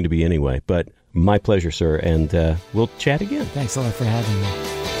was going to be anyway. But my pleasure, sir, and we'll chat again. Thanks a lot for having me.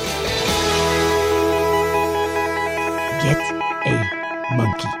 Get a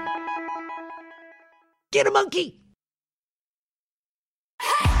monkey. Get a monkey.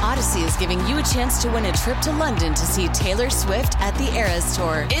 Odyssey is giving you a chance to win a trip to London to see Taylor Swift at the Eras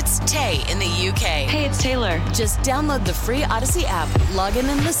Tour. It's Tay in the UK. Hey, it's Taylor. Just download the free Odyssey app, log in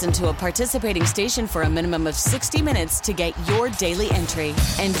and listen to a participating station for a minimum of 60 minutes to get your daily entry.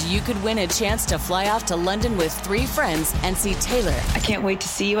 And you could win a chance to fly off to London with 3 friends and see Taylor. I can't wait to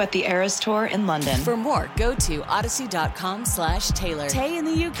see you at the Eras Tour in London. For more, go to odyssey.com/Taylor. Tay in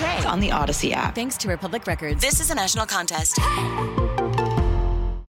the UK. It's on the Odyssey app. Thanks to Republic Records. This is a national contest.